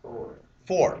times?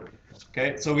 4.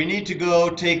 Okay, so we need to go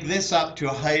take this up to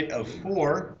a height of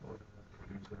 4,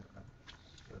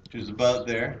 which is about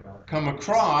there, come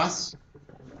across,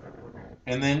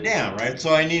 and then down, right?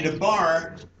 So I need a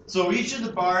bar. So each of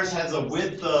the bars has a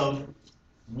width of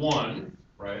 1,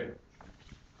 right?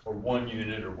 Or 1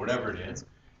 unit, or whatever it is.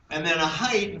 And then a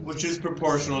height, which is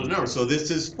proportional to the number. So this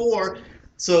is 4.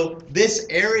 So this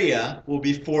area will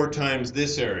be 4 times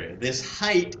this area. This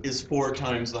height is 4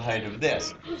 times the height of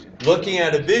this. Looking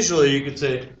at it visually, you could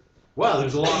say, wow,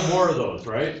 there's a lot more of those,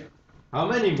 right? How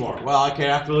many more? Well, okay,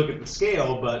 I have to look at the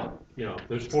scale, but, you know,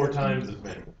 there's 4 times as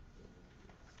many.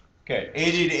 Okay,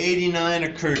 80 to 89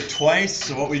 occurred twice.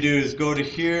 So what we do is go to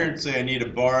here and say I need a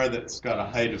bar that's got a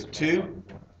height of 2.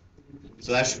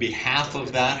 So that should be half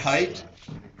of that height.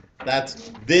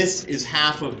 This is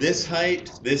half of this height,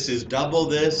 this is double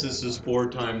this is 4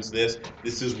 times this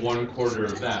is 1/4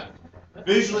 of that.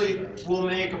 Visually, we'll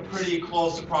make a pretty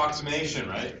close approximation,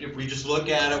 right? If we just look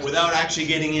at it without actually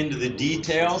getting into the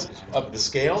details of the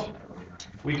scale,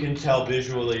 we can tell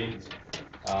visually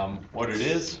what it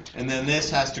is. And then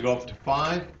this has to go up to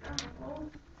 5.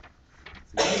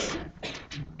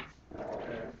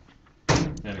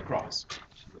 And across.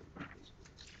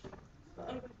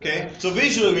 Okay, so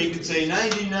visually we could say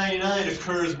 9099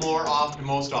 occurs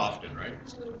most often, right?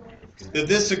 That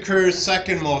this occurs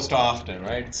second most often,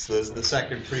 right? It's the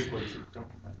second frequency.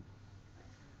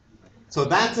 So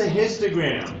that's a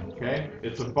histogram, okay?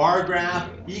 It's a bar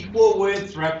graph, equal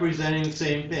widths representing the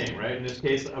same thing, right? In this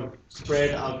case, a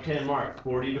spread of 10 marks.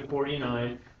 40 to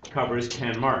 49 covers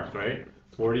 10 marks, right?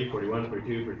 40, 41,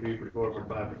 42, 43, 44,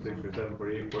 45, 46, 47,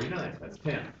 48, 49. That's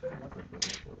 10.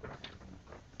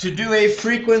 To do a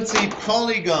frequency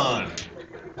polygon,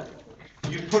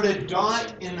 you put a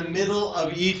dot in the middle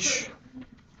of each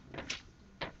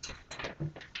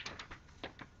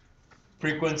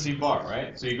frequency bar,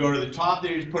 right? So you go to the top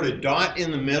there, you put a dot in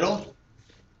the middle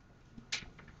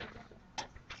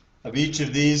of each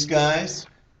of these guys.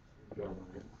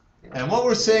 And what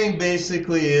we're saying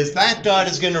basically is that dot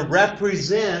is going to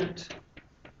represent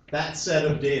that set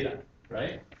of data,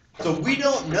 right? So we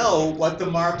don't know what the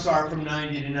marks are from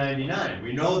 90 to 99.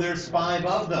 We know there's 5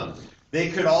 of them. They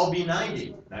could all be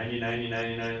 90. 90, 90,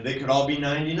 99. They could all be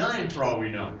 99 for all we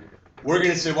know. We're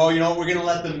going to say, well, you know, we're going to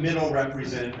let the middle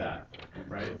represent that,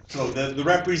 right? So the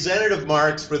representative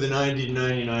marks for the 90 to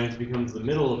 99 becomes the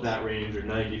middle of that range, or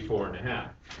 94.5.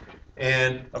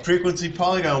 And a frequency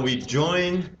polygon, we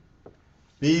join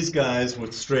these guys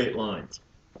with straight lines.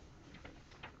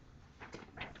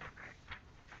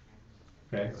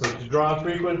 Okay, so to draw a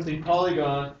frequency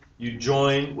polygon, you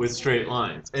join with straight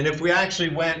lines. And if we actually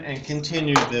went and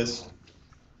continued this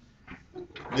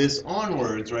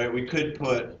onwards, right, we could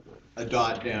put a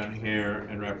dot down here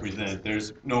and represent.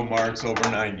 There's no marks over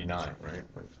 99, right?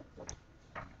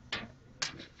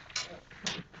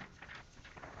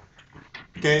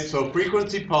 Okay, so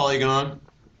frequency polygon.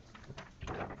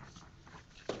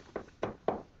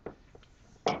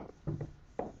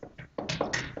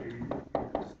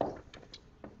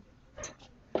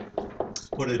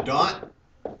 Put a dot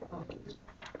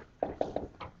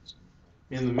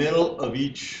in the middle of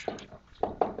each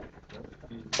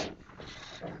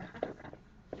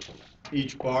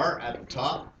bar at the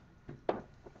top,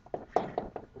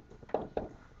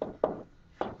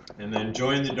 and then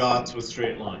join the dots with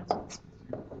straight lines.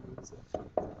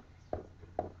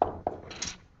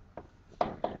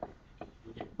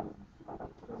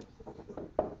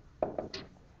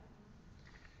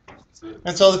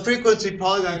 And so the frequency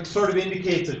polygon sort of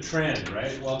indicates a trend,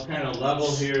 right? Well, it's kind of level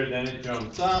here, then it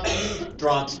jumps up,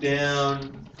 drops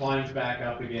down, climbs back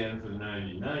up again for the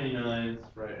 90, 99s,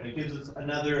 right? And it gives us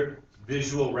another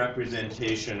visual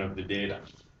representation of the data,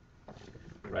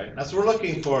 right? That's what we're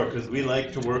looking for, because we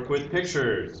like to work with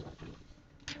pictures.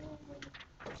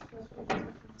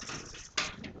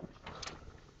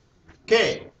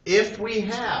 Okay, if we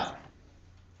have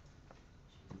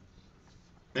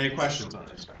any questions on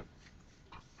this?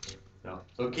 No.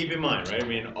 So keep in mind, right? I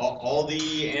mean, all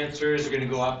the answers are going to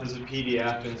go up as a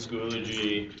PDF in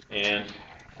Schoology, and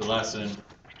the lesson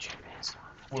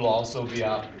will also be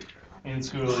up in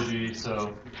Schoology,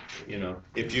 so, you know,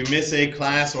 if you miss a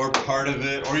class or part of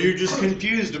it, or you're just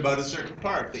confused about a certain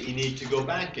part that you need to go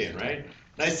back in, right?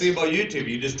 Nice thing about YouTube,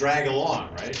 you just drag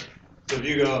along, right? So if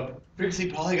you go,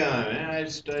 frequency polygon, I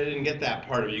didn't get that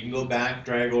part of it. You can go back,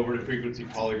 drag over to frequency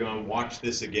polygon, watch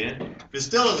this again. If it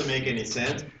still doesn't make any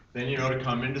sense, then you know to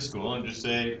come into school and just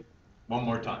say, one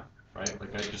more time, right?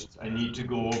 Like I need to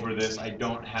go over this. I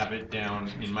don't have it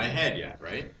down in my head yet,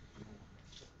 right?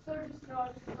 So just draw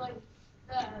like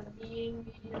the mean,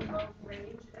 median, low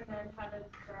range, and then how to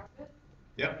graph it?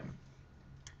 Yep.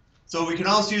 So we can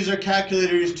also use our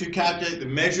calculators to calculate the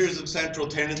measures of central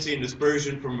tendency and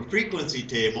dispersion from a frequency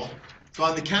table. So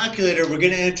on the calculator, we're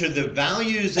going to enter the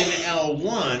values in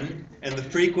L1 and the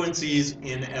frequencies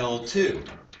in L2.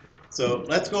 So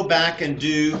let's go back and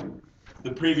do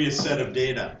the previous set of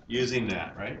data using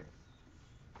that, right?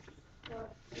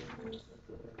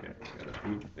 Okay,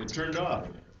 it turned off.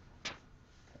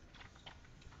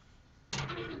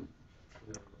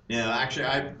 Yeah, actually,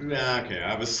 I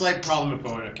have a slight problem with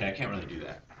going. Okay, I can't really do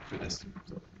that for this.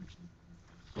 So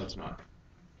let's not.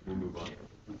 We'll move on.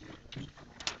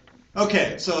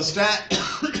 Okay, so stat,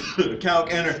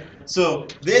 calc, enter. So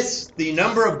this, the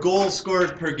number of goals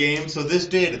scored per game. So this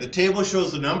data, the table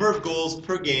shows the number of goals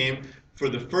per game for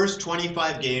the first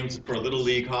 25 games for a Little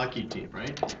League hockey team,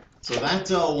 right? So that's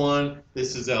L1,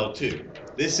 this is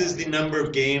L2. This is the number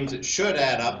of games it should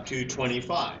add up to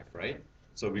 25, right?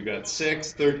 So we've got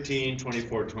 6, 13,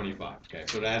 24, 25. Okay,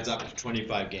 so it adds up to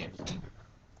 25 games.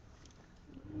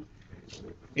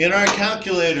 In our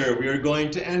calculator, we are going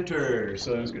to enter.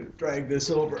 So I'm just going to drag this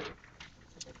over.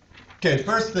 Okay,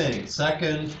 first thing,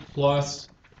 second plus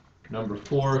number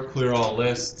 4, clear all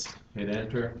lists, hit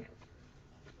enter.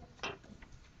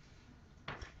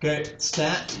 Okay,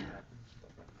 stat,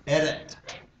 edit.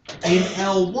 In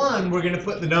L1, we're going to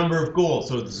put the number of goals.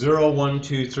 So it's 0, 1,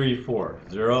 2, 3, 4.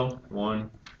 0,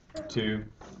 1, 2,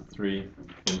 3,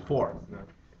 and 4.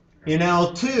 In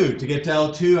L2, to get to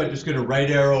L2, I'm just going to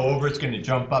right arrow over. It's going to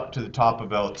jump up to the top of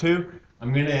L2.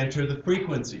 I'm going to enter the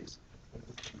frequencies.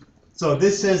 So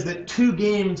this says that 2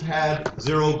 games had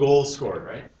 0 goals scored,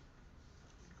 right?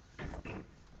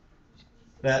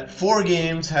 That 4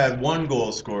 games had 1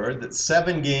 goal scored. That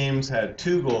 7 games had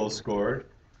 2 goals scored.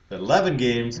 That 11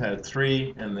 games had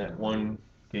 3, and that 1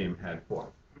 game had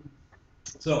 4.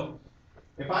 So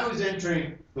if I was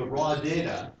entering the raw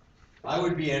data, I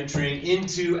would be entering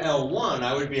into L1,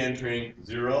 I would be entering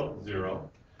 0, 0,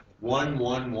 1,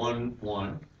 1, 1,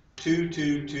 1, 2,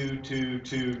 2, 2, 2,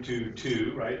 2, 2,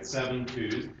 2, right? 7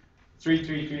 2s, 3,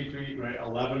 3, 3, 3, right?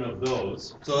 11 of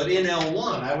those. So that in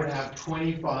L1, I would have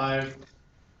 25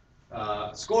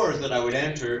 scores that I would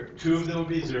enter. 2 of them would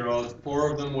be zeros,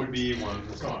 4 of them would be 1s,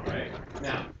 and so on, right?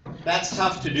 Now, that's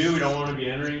tough to do. We don't want to be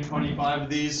entering 25 of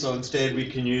these, so instead we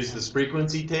can use this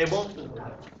frequency table.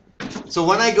 So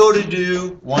when I go to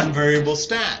do one variable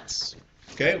stats,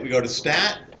 okay, we go to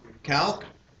stat, calc,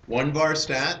 one var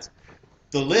stats.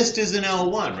 The list is in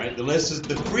L1, right? The list is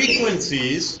the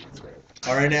frequencies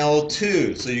are in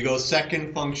L2. So you go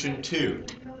second function 2.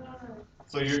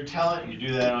 So you're telling, you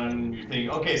do that on your thing.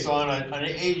 Okay, so on an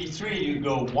 83, you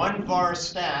go one var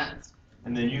stats,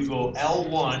 and then you go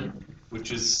L1,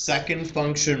 which is second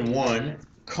function 1,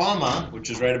 comma, which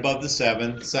is right above the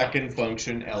 7, second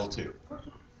function L2.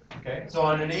 Okay, so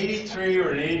on an 83 or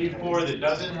an 84 that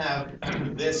doesn't have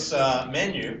this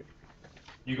menu,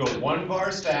 you go one var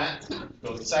stats,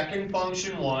 go second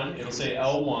function 1, it'll say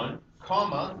L1,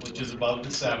 comma, which is above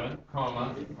the 7,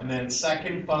 comma, and then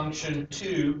second function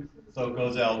 2, so it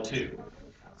goes L2.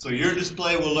 So your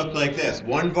display will look like this,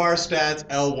 one var stats,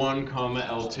 L1, comma,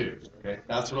 L2. Okay,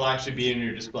 that's what will actually be in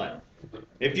your display.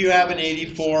 If you have an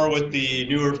 84 with the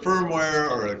newer firmware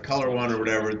or a color one or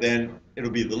whatever, then it'll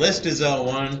be the list is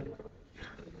L1,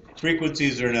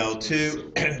 frequencies are in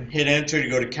L2, hit enter to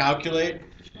go to calculate.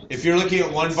 If you're looking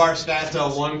at one var stats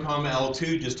L1, comma,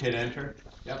 L2, just hit enter.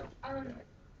 Yep.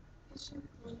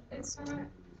 It's not,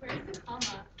 where's the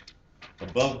comma?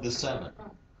 Above the 7.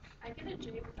 Oh, I get a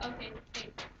J. Okay,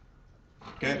 thanks.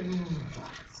 Okay.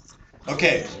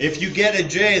 Okay, if you get a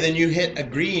J, then you hit a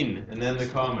green and then the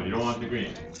comma. You don't want the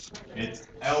green. It's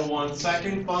L1,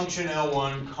 second function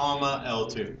L1, comma,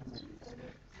 L2.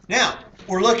 Now,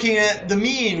 we're looking at the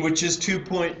mean, which is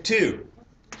 2.2.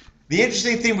 The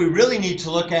interesting thing we really need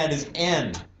to look at is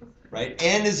n, right?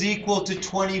 N is equal to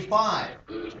 25.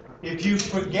 If you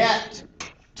forget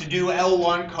to do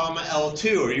L1, comma,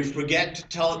 L2, or you forget to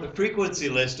tell it the frequency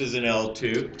list is in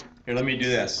L2, here, let me do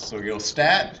this. So we go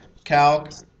stat,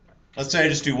 calc. Let's say I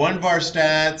just do one var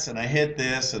stats, and I hit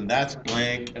this, and that's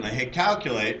blank, and I hit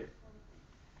calculate.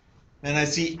 Then I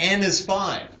see n is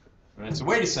 5. Right? So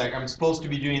wait a sec, I'm supposed to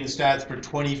be doing the stats for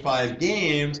 25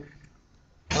 games.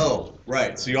 Oh,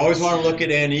 right. So you always want to look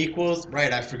at n equals.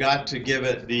 Right, I forgot to give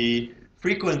it the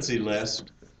frequency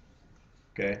list,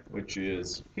 okay, which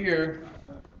is here.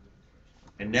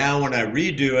 And now when I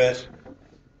redo it,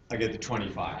 I get the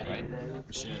 25, right?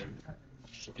 If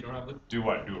you don't have the Do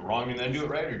what? Do it wrong and then do it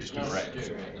right, or just do it right?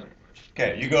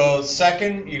 Okay, you go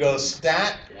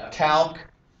stat calc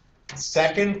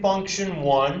second function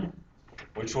 1,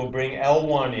 which will bring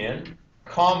L1 in,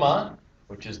 comma,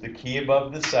 which is the key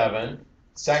above the 7,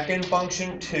 second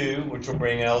function 2, which will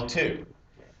bring L2.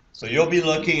 So you'll be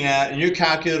looking at, and your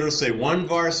calculator will say 1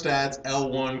 var stats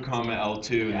L1, comma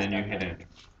L2, and then you hit enter.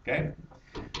 Okay?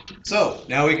 So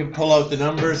now we can pull out the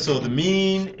numbers. So the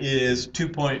mean is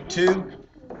 2.2.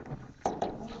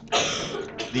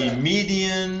 The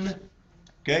median,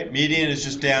 okay, median is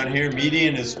just down here.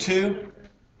 Median is 2.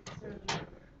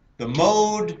 The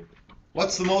mode,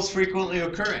 what's the most frequently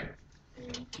occurring?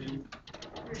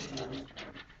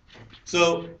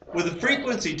 So with a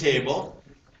frequency table,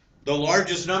 the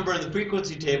largest number in the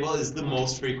frequency table is the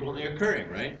most frequently occurring,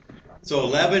 right? So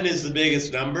 11 is the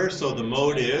biggest number, so the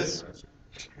mode is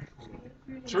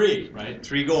 3, right?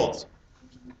 3 goals.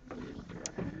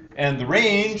 And the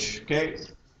range, okay,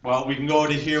 well, we can go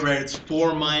to here, right? It's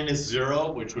 4 minus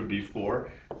 0, which would be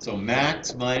 4. So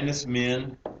max minus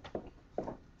min,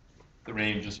 the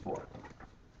range is 4.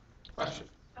 Question?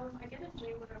 I get a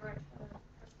J whenever I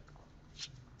press the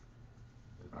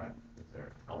All right. Is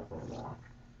there helpful long?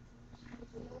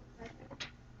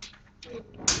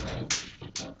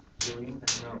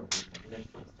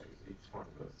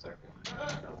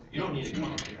 You don't need to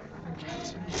come up here.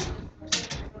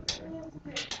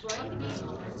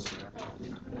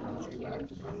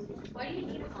 Why do you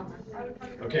need a comma?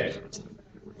 Okay.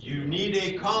 You need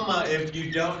a comma if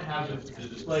you don't have the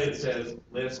display that says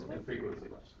list and frequency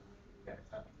list. Okay.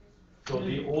 So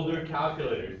the older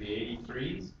calculators, the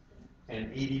 83s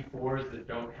and 84s that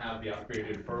don't have the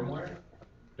upgraded firmware,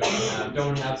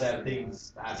 don't have that big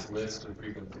stats list and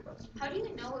frequency list. How do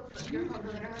you know if your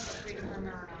calculator has a free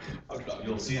firmware or not?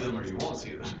 You'll see them or you won't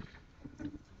see them.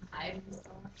 I just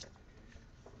don't.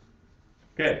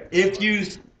 Okay, if you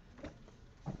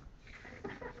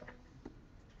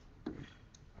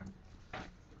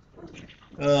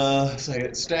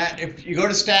stat. If you go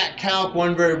to stat calc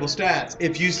 1 variable stats,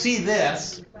 if you see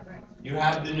this, you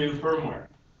have the new firmware.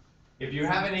 If you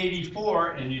have an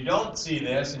 84 and you don't see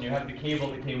this and you have the cable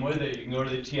that came with it, you can go to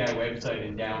the TI website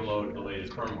and download the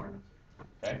latest firmware.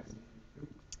 Okay.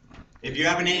 If you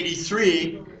have an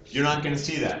 83, you're not going to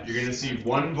see that. You're going to see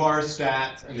 1 var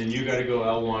stats, and then you got to go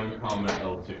L1, comma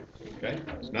L2. Okay?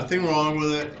 There's nothing wrong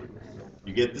with it.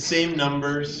 You get the same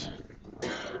numbers.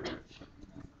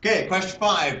 Okay, question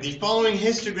 5. The following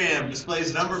histogram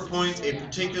displays the number of points a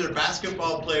particular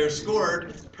basketball player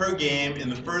scored per game in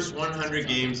the first 100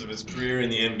 games of his career in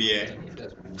the NBA.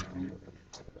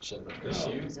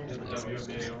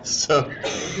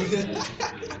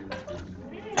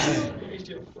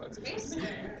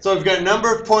 So we've got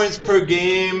number of points per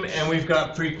game and we've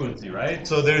got frequency, right?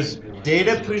 So there's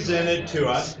data presented to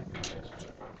us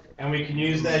and we can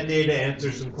use that data to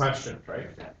answer some questions, right?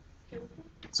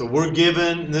 So we're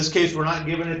given, in this case, we're not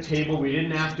given a table. We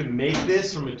didn't have to make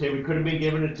this from a table. We could have been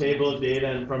given a table of data,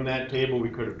 and from that table, we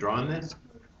could have drawn this.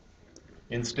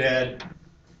 Instead,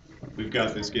 we've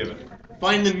got this given.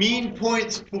 Find the mean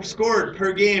points scored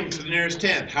per game to the nearest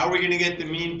tenth. How are we going to get the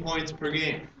mean points per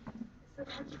game?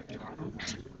 You're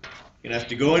going to have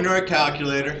to go into our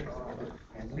calculator.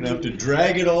 We're going to have to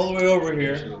drag it all the way over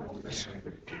here.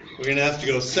 We're going to have to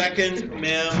go second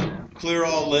mem, clear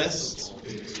all lists.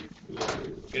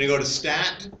 We're going to go to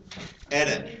stat,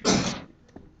 edit.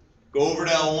 Go over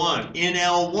to L1. In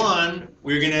L1,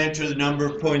 we're going to enter the number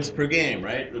of points per game,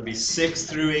 right? It'll be 6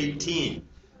 through 18.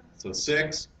 So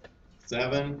 6,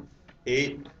 7,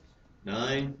 8,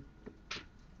 9.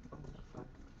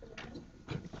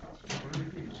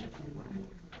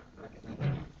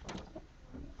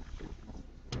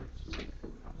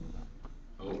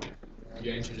 Oh,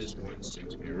 you answered this one,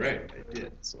 6. You're right, I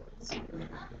did. So let's see.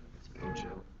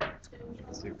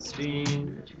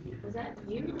 16. Is that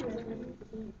you?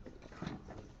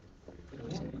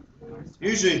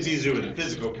 Usually it's easier with a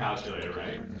physical calculator,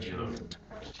 right? You know,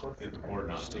 get the board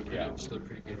not stick out. Still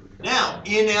pretty good. Now,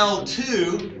 in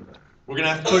L2, we're going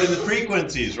to have to put in the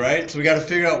frequencies, right? So we got to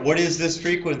figure out what is this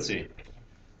frequency.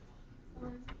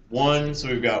 1, so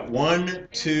we've got 1,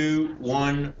 2,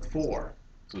 1, 4.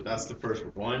 So that's the first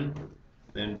one. 1,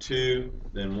 then 2,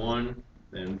 then 1,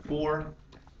 then 4.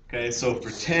 Okay, so for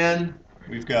 10,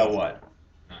 we've got what?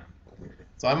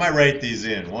 So I might write these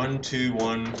in. 1, 2,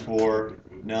 1, 4,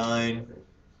 9,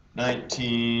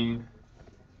 19,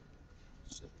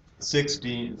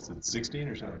 16. Is it 16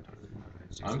 or 17?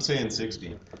 I'm saying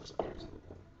 16.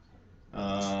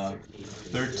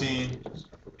 13,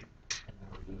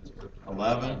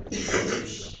 11,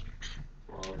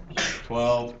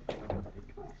 12,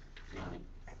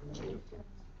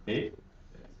 8,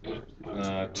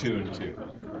 2 and 2.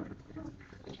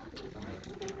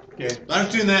 Okay, I'm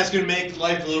assuming that's going to make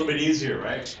life a little bit easier,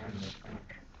 right?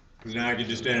 Because now I can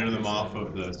just enter them off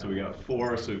of the, so we got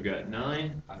 4, so we've got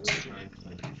 9,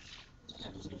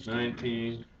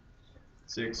 19,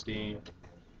 16,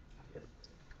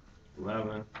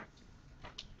 11,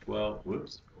 12,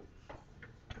 whoops,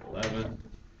 11,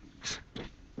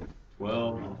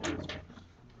 12,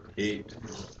 8,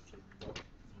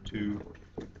 2,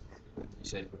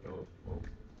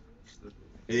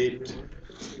 8.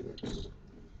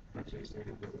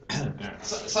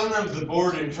 Sometimes the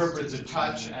board interprets a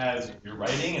touch as you're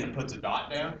writing and it puts a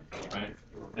dot down, right?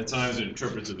 And sometimes it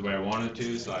interprets it the way I want it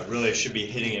to, so I really should be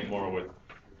hitting it more with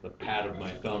the pad of my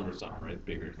thumb or something, right?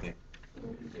 Bigger thing.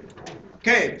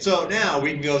 Okay, so now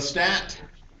we can go stat,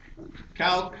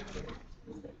 calc.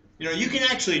 You know, you can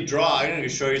actually draw. I'm going to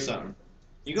show you something.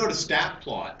 You go to stat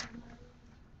plot,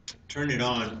 turn it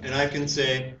on, and I can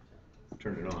say,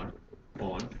 turn it on.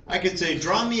 I could say,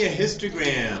 draw me a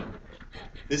histogram.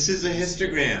 This is a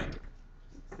histogram.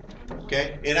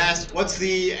 Okay, it asks, what's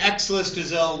the X list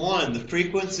is L1, the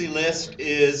frequency list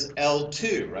is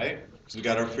L2, right? So we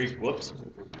got our whoops.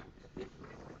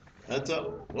 That's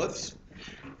whoops.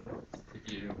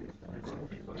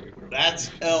 That's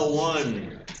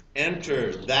L1.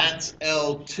 Enter. That's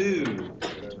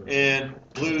L2. And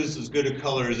blue's as good a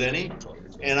color as any.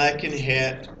 And I can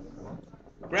hit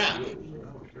graph.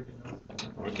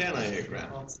 Or can I hit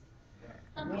graph?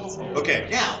 Okay,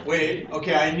 now, wait.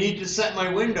 Okay, I need to set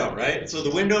my window, right? So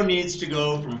the window needs to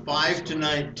go from 5 to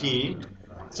 19.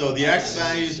 So the X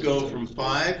values go from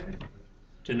 5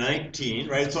 to 19,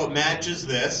 right? So it matches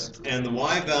this. And the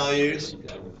Y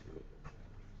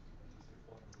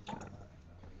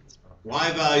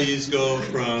values go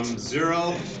from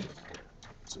 0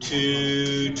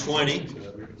 to 20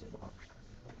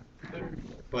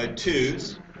 by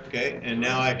 2s, okay? And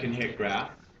now I can hit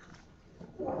graph.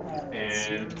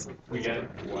 And we get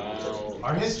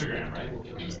our histogram, right?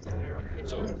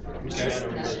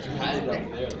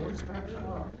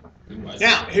 Okay.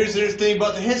 Now, here's the thing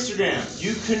about the histogram.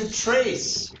 You can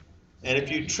trace. And if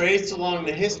you trace along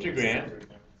the histogram,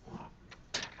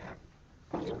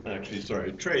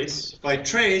 trace. If I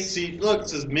trace, see, look, it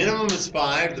says minimum is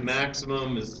 5, the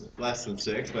maximum is less than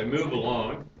 6. If I move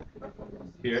along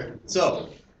here, so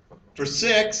for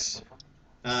 6,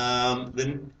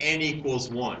 then n equals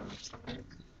 1.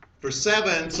 For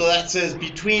 7, so that says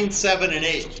between 7 and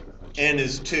 8, n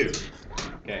is 2.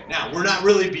 Okay, now we're not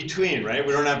really between, right?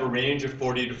 We don't have a range of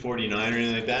 40 to 49 or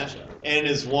anything like that. N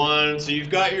is 1, so you've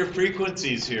got your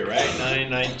frequencies here, right? 9,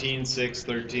 19, 6,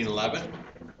 13, 11.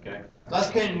 Okay, so that's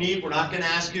kind of neat. We're not going to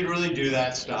ask you to really do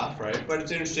that stuff, right? But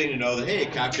it's interesting to know that, hey, a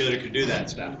calculator could do that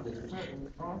stuff.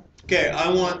 Okay, I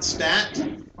want stat.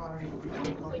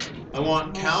 I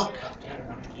want calc.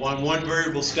 I want one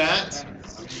variable stat.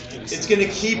 It's going to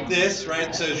keep this,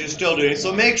 right, so you're still doing it.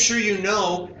 So make sure you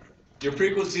know your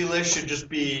frequency list should just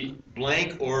be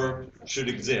blank or should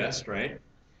exist, right?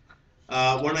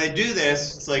 When I do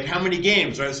this, it's like how many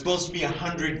games, right? It's supposed to be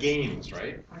 100 games,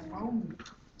 right?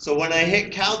 So when I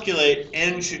hit calculate,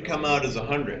 n should come out as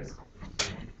 100,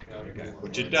 okay,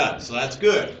 which it does. So that's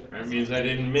good. That means I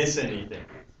didn't miss anything.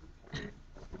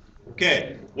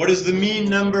 Okay, what is the mean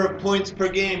number of points per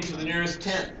game to the nearest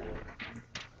 10th?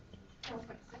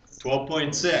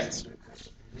 12.6.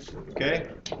 Okay.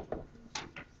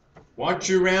 Watch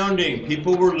your rounding.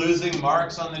 People were losing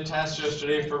marks on the test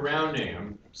yesterday for rounding.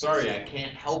 I'm sorry, I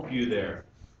can't help you there,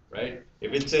 right?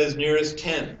 If it says nearest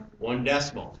 10th, 1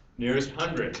 decimal. Nearest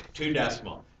 100, 2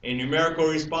 decimal. A numerical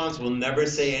response will never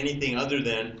say anything other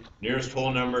than nearest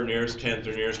whole number, nearest 10th,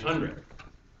 or nearest 100.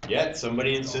 Yet,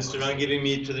 somebody insisted on giving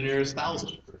me to the nearest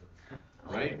 1,000,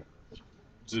 right?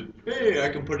 So, hey, I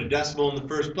can put a decimal in the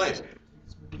first place.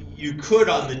 You could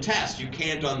on the test, you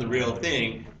can't on the real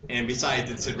thing, and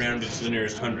besides, it said rounded to the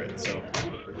nearest 100, so.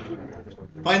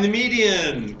 Find the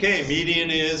median. Okay, median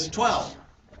is 12.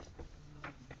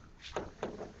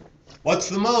 What's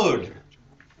the mode?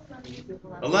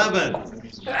 11.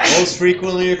 Most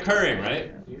frequently occurring,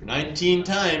 right? 19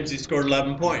 times he scored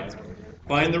 11 points.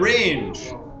 Find the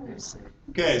range.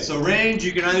 Okay, so range,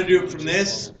 you can either do it from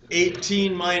this,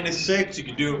 18 minus 6. You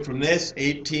can do it from this,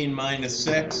 18 minus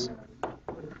 6.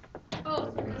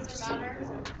 Oh, does it matter?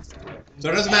 So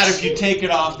it doesn't matter if you take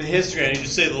it off the histogram and you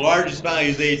just say the largest value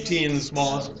is 18, the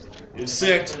smallest is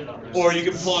 6, or you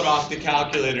can pull it off the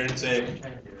calculator and say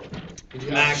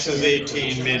max is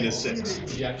 18, min is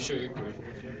 6. You have to show your equation.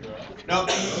 No.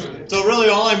 So really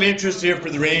all I'm interested here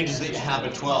for the range is that you have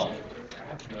a 12.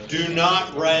 Do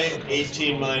not write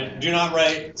 18 minus, do not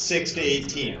write 6 to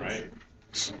 18, right?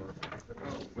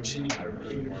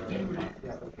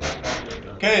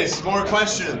 Okay, some more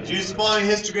questions. Use the following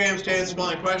histograms to answer the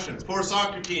following questions. 4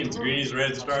 soccer teams, the Greenies, the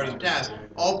Reds, the Stars, and Taz,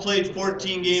 all played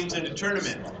 14 games in a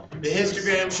tournament. The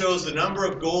histogram shows the number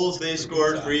of goals they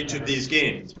scored for each of these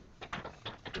games.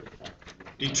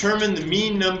 Determine the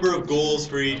mean number of goals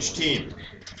for each team.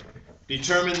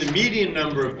 Determine the median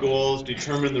number of goals,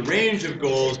 determine the range of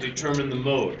goals, determine the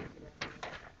mode.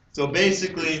 So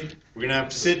basically, we're going to have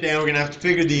to sit down, we're going to have to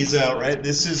figure these out, right?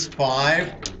 This is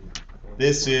 5,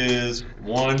 this is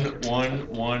 1, 1,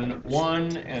 1,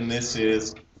 1, and this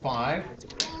is 5.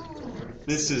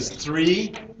 This is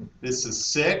 3, this is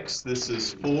 6, this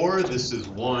is 4, this is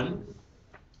 1.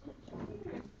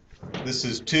 This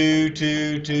is 2,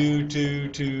 2, 2, 2,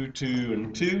 2, 2,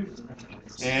 and 2.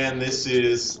 And this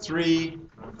is 3,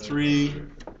 3,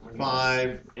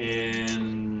 5,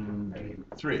 and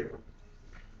 3.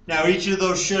 Now each of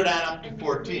those should add up to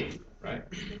 14, right?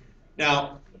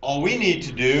 Now all we need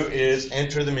to do is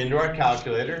enter them into our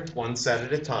calculator, one set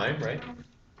at a time, right?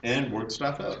 And work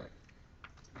stuff out.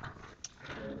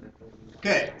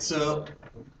 Okay, so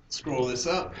scroll this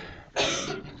up.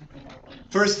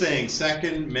 First thing,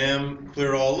 second mem,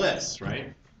 clear all lists,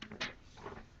 right?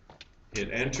 Hit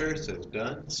enter, says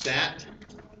done. Stat,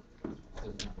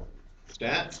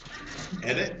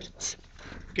 edit.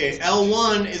 Okay,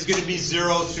 L1 is going to be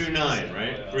 0 through 9,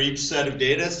 right? For each set of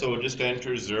data, so we'll just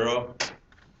enter 0.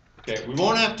 Okay, we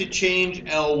won't have to change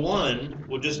L1,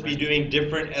 we'll just be doing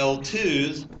different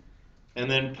L2s and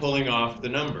then pulling off the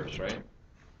numbers, right?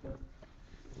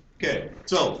 Okay,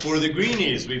 so for the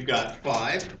greenies, we've got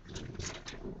 5,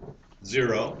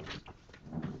 0,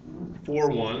 4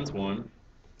 ones, 1,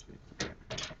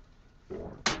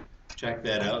 4. Check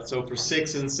that out. So for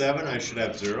 6 and 7, I should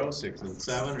have 0. 6 and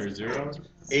 7 are 0s.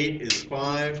 8 is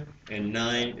 5, and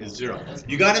 9 is 0.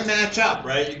 You got to match up,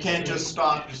 right? You can't just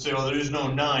stop and say, "Oh, there is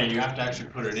no 9." You have to actually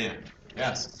put it in.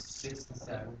 Yes. 6 and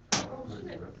 7.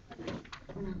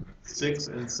 6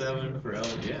 and 7 for L.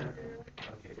 Yeah.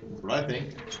 That's what I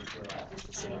think.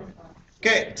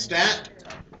 Okay, stat,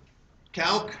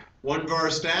 calc. One of our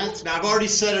stats. Now I've already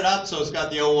set it up, so it's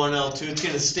got the L1, L2. It's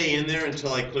going to stay in there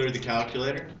until I clear the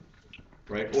calculator,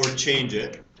 right? Or change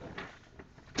it.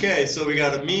 Okay, so we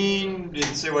got a mean.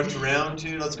 Didn't say what to round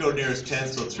to. Let's go nearest 10.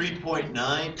 So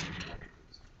 3.9.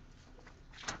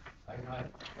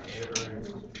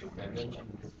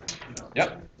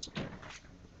 Yep.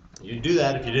 You'd do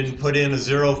that if you didn't put in a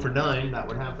 0 for 9. That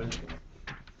would happen.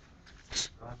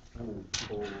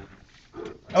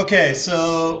 Okay,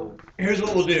 so here's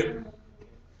what we'll do.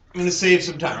 I'm going to save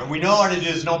some time. We know what it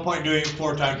is. No point doing it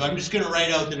 4 times. I'm just going to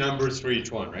write out the numbers for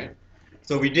each one, right?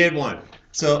 So we did one.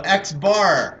 So X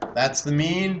bar, that's the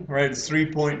mean, right? It's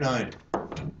 3.9.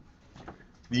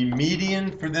 The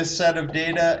median for this set of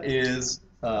data is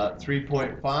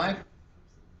 3.5.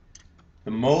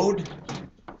 The mode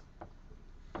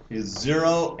is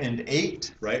 0 and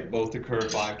 8, right? Both occur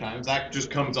 5 times. That just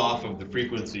comes off of the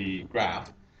frequency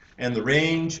graph. And the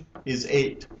range is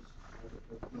 8.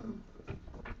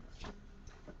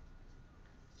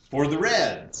 For the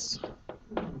reds,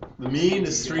 the mean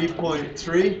is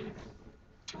 3.3.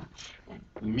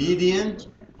 The median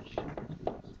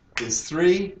is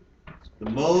 3. The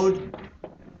mode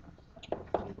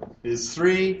is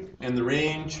 3. And the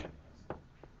range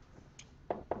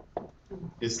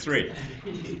is 3.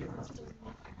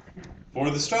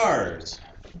 For the stars,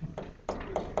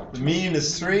 the mean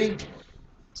is 3.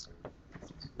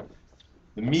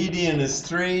 The median is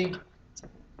 3.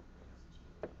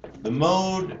 The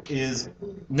mode is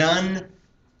none.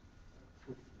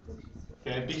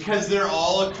 Okay, because they're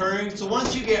all occurring. So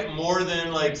once you get more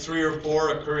than like 3 or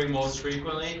 4 occurring most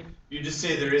frequently, you just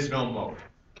say there is no mode,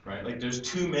 right? Like there's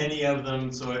too many of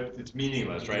them, so it's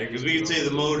meaningless, right? Because we could say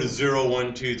the mode is 0,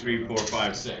 1, 2, 3, 4,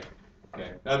 5, 6. Okay,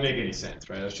 that doesn't make any sense,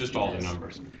 right? That's just all the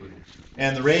numbers.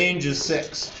 And the range is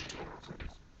 6.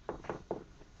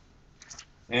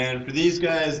 And for these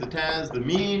guys, the Taz, the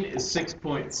mean is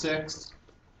 6.6.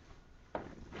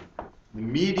 The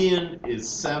median is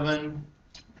 7.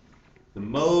 The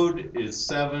mode is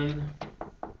 7.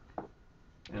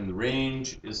 And the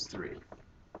range is 3.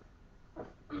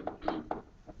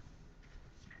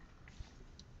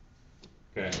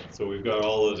 Okay, so we've got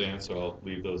all those answers. So I'll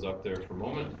leave those up there for a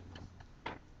moment.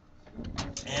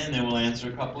 And and then we'll answer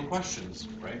a couple of questions,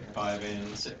 right? 5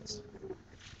 and 6.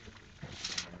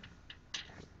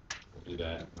 We'll do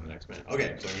that in the next minute.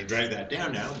 Okay, so I'm going to drag that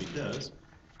down now because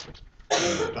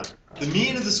the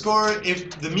mean of the score,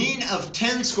 if the mean of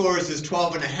 10 scores is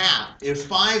 12.5, if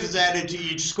 5 is added to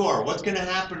each score, what's going to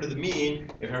happen to the mean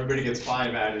if everybody gets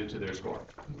 5 added to their score?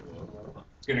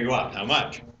 It's going to go up. How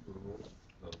much?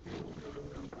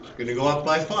 It's going to go up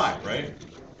by 5, right?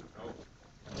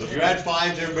 So if you add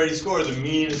 5 to everybody's scores, the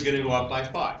mean is going to go up by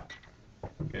 5.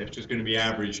 Okay, it's just going to be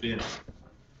averaged in.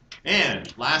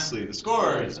 And lastly, the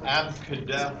scores are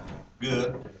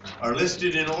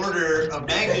listed in order of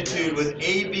magnitude with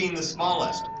A being the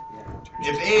smallest.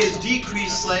 If A is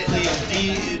decreased slightly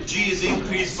and G is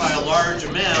increased by a large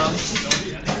amount,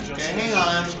 okay, hang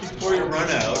on before you run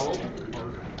out.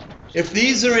 If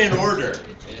these are in order,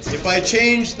 if I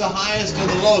change the highest to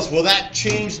the lowest, will that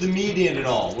change the median at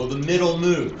all? Will the middle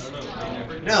move?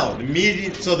 No, the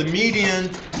median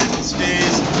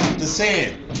stays the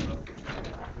same.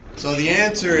 So the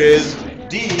answer is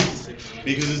D,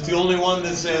 because it's the only one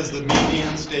that says the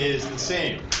median stays the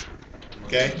same.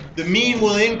 Okay? The mean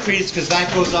will increase because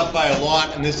that goes up by a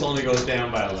lot and this only goes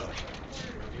down by a little.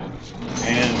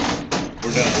 And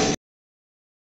we're done.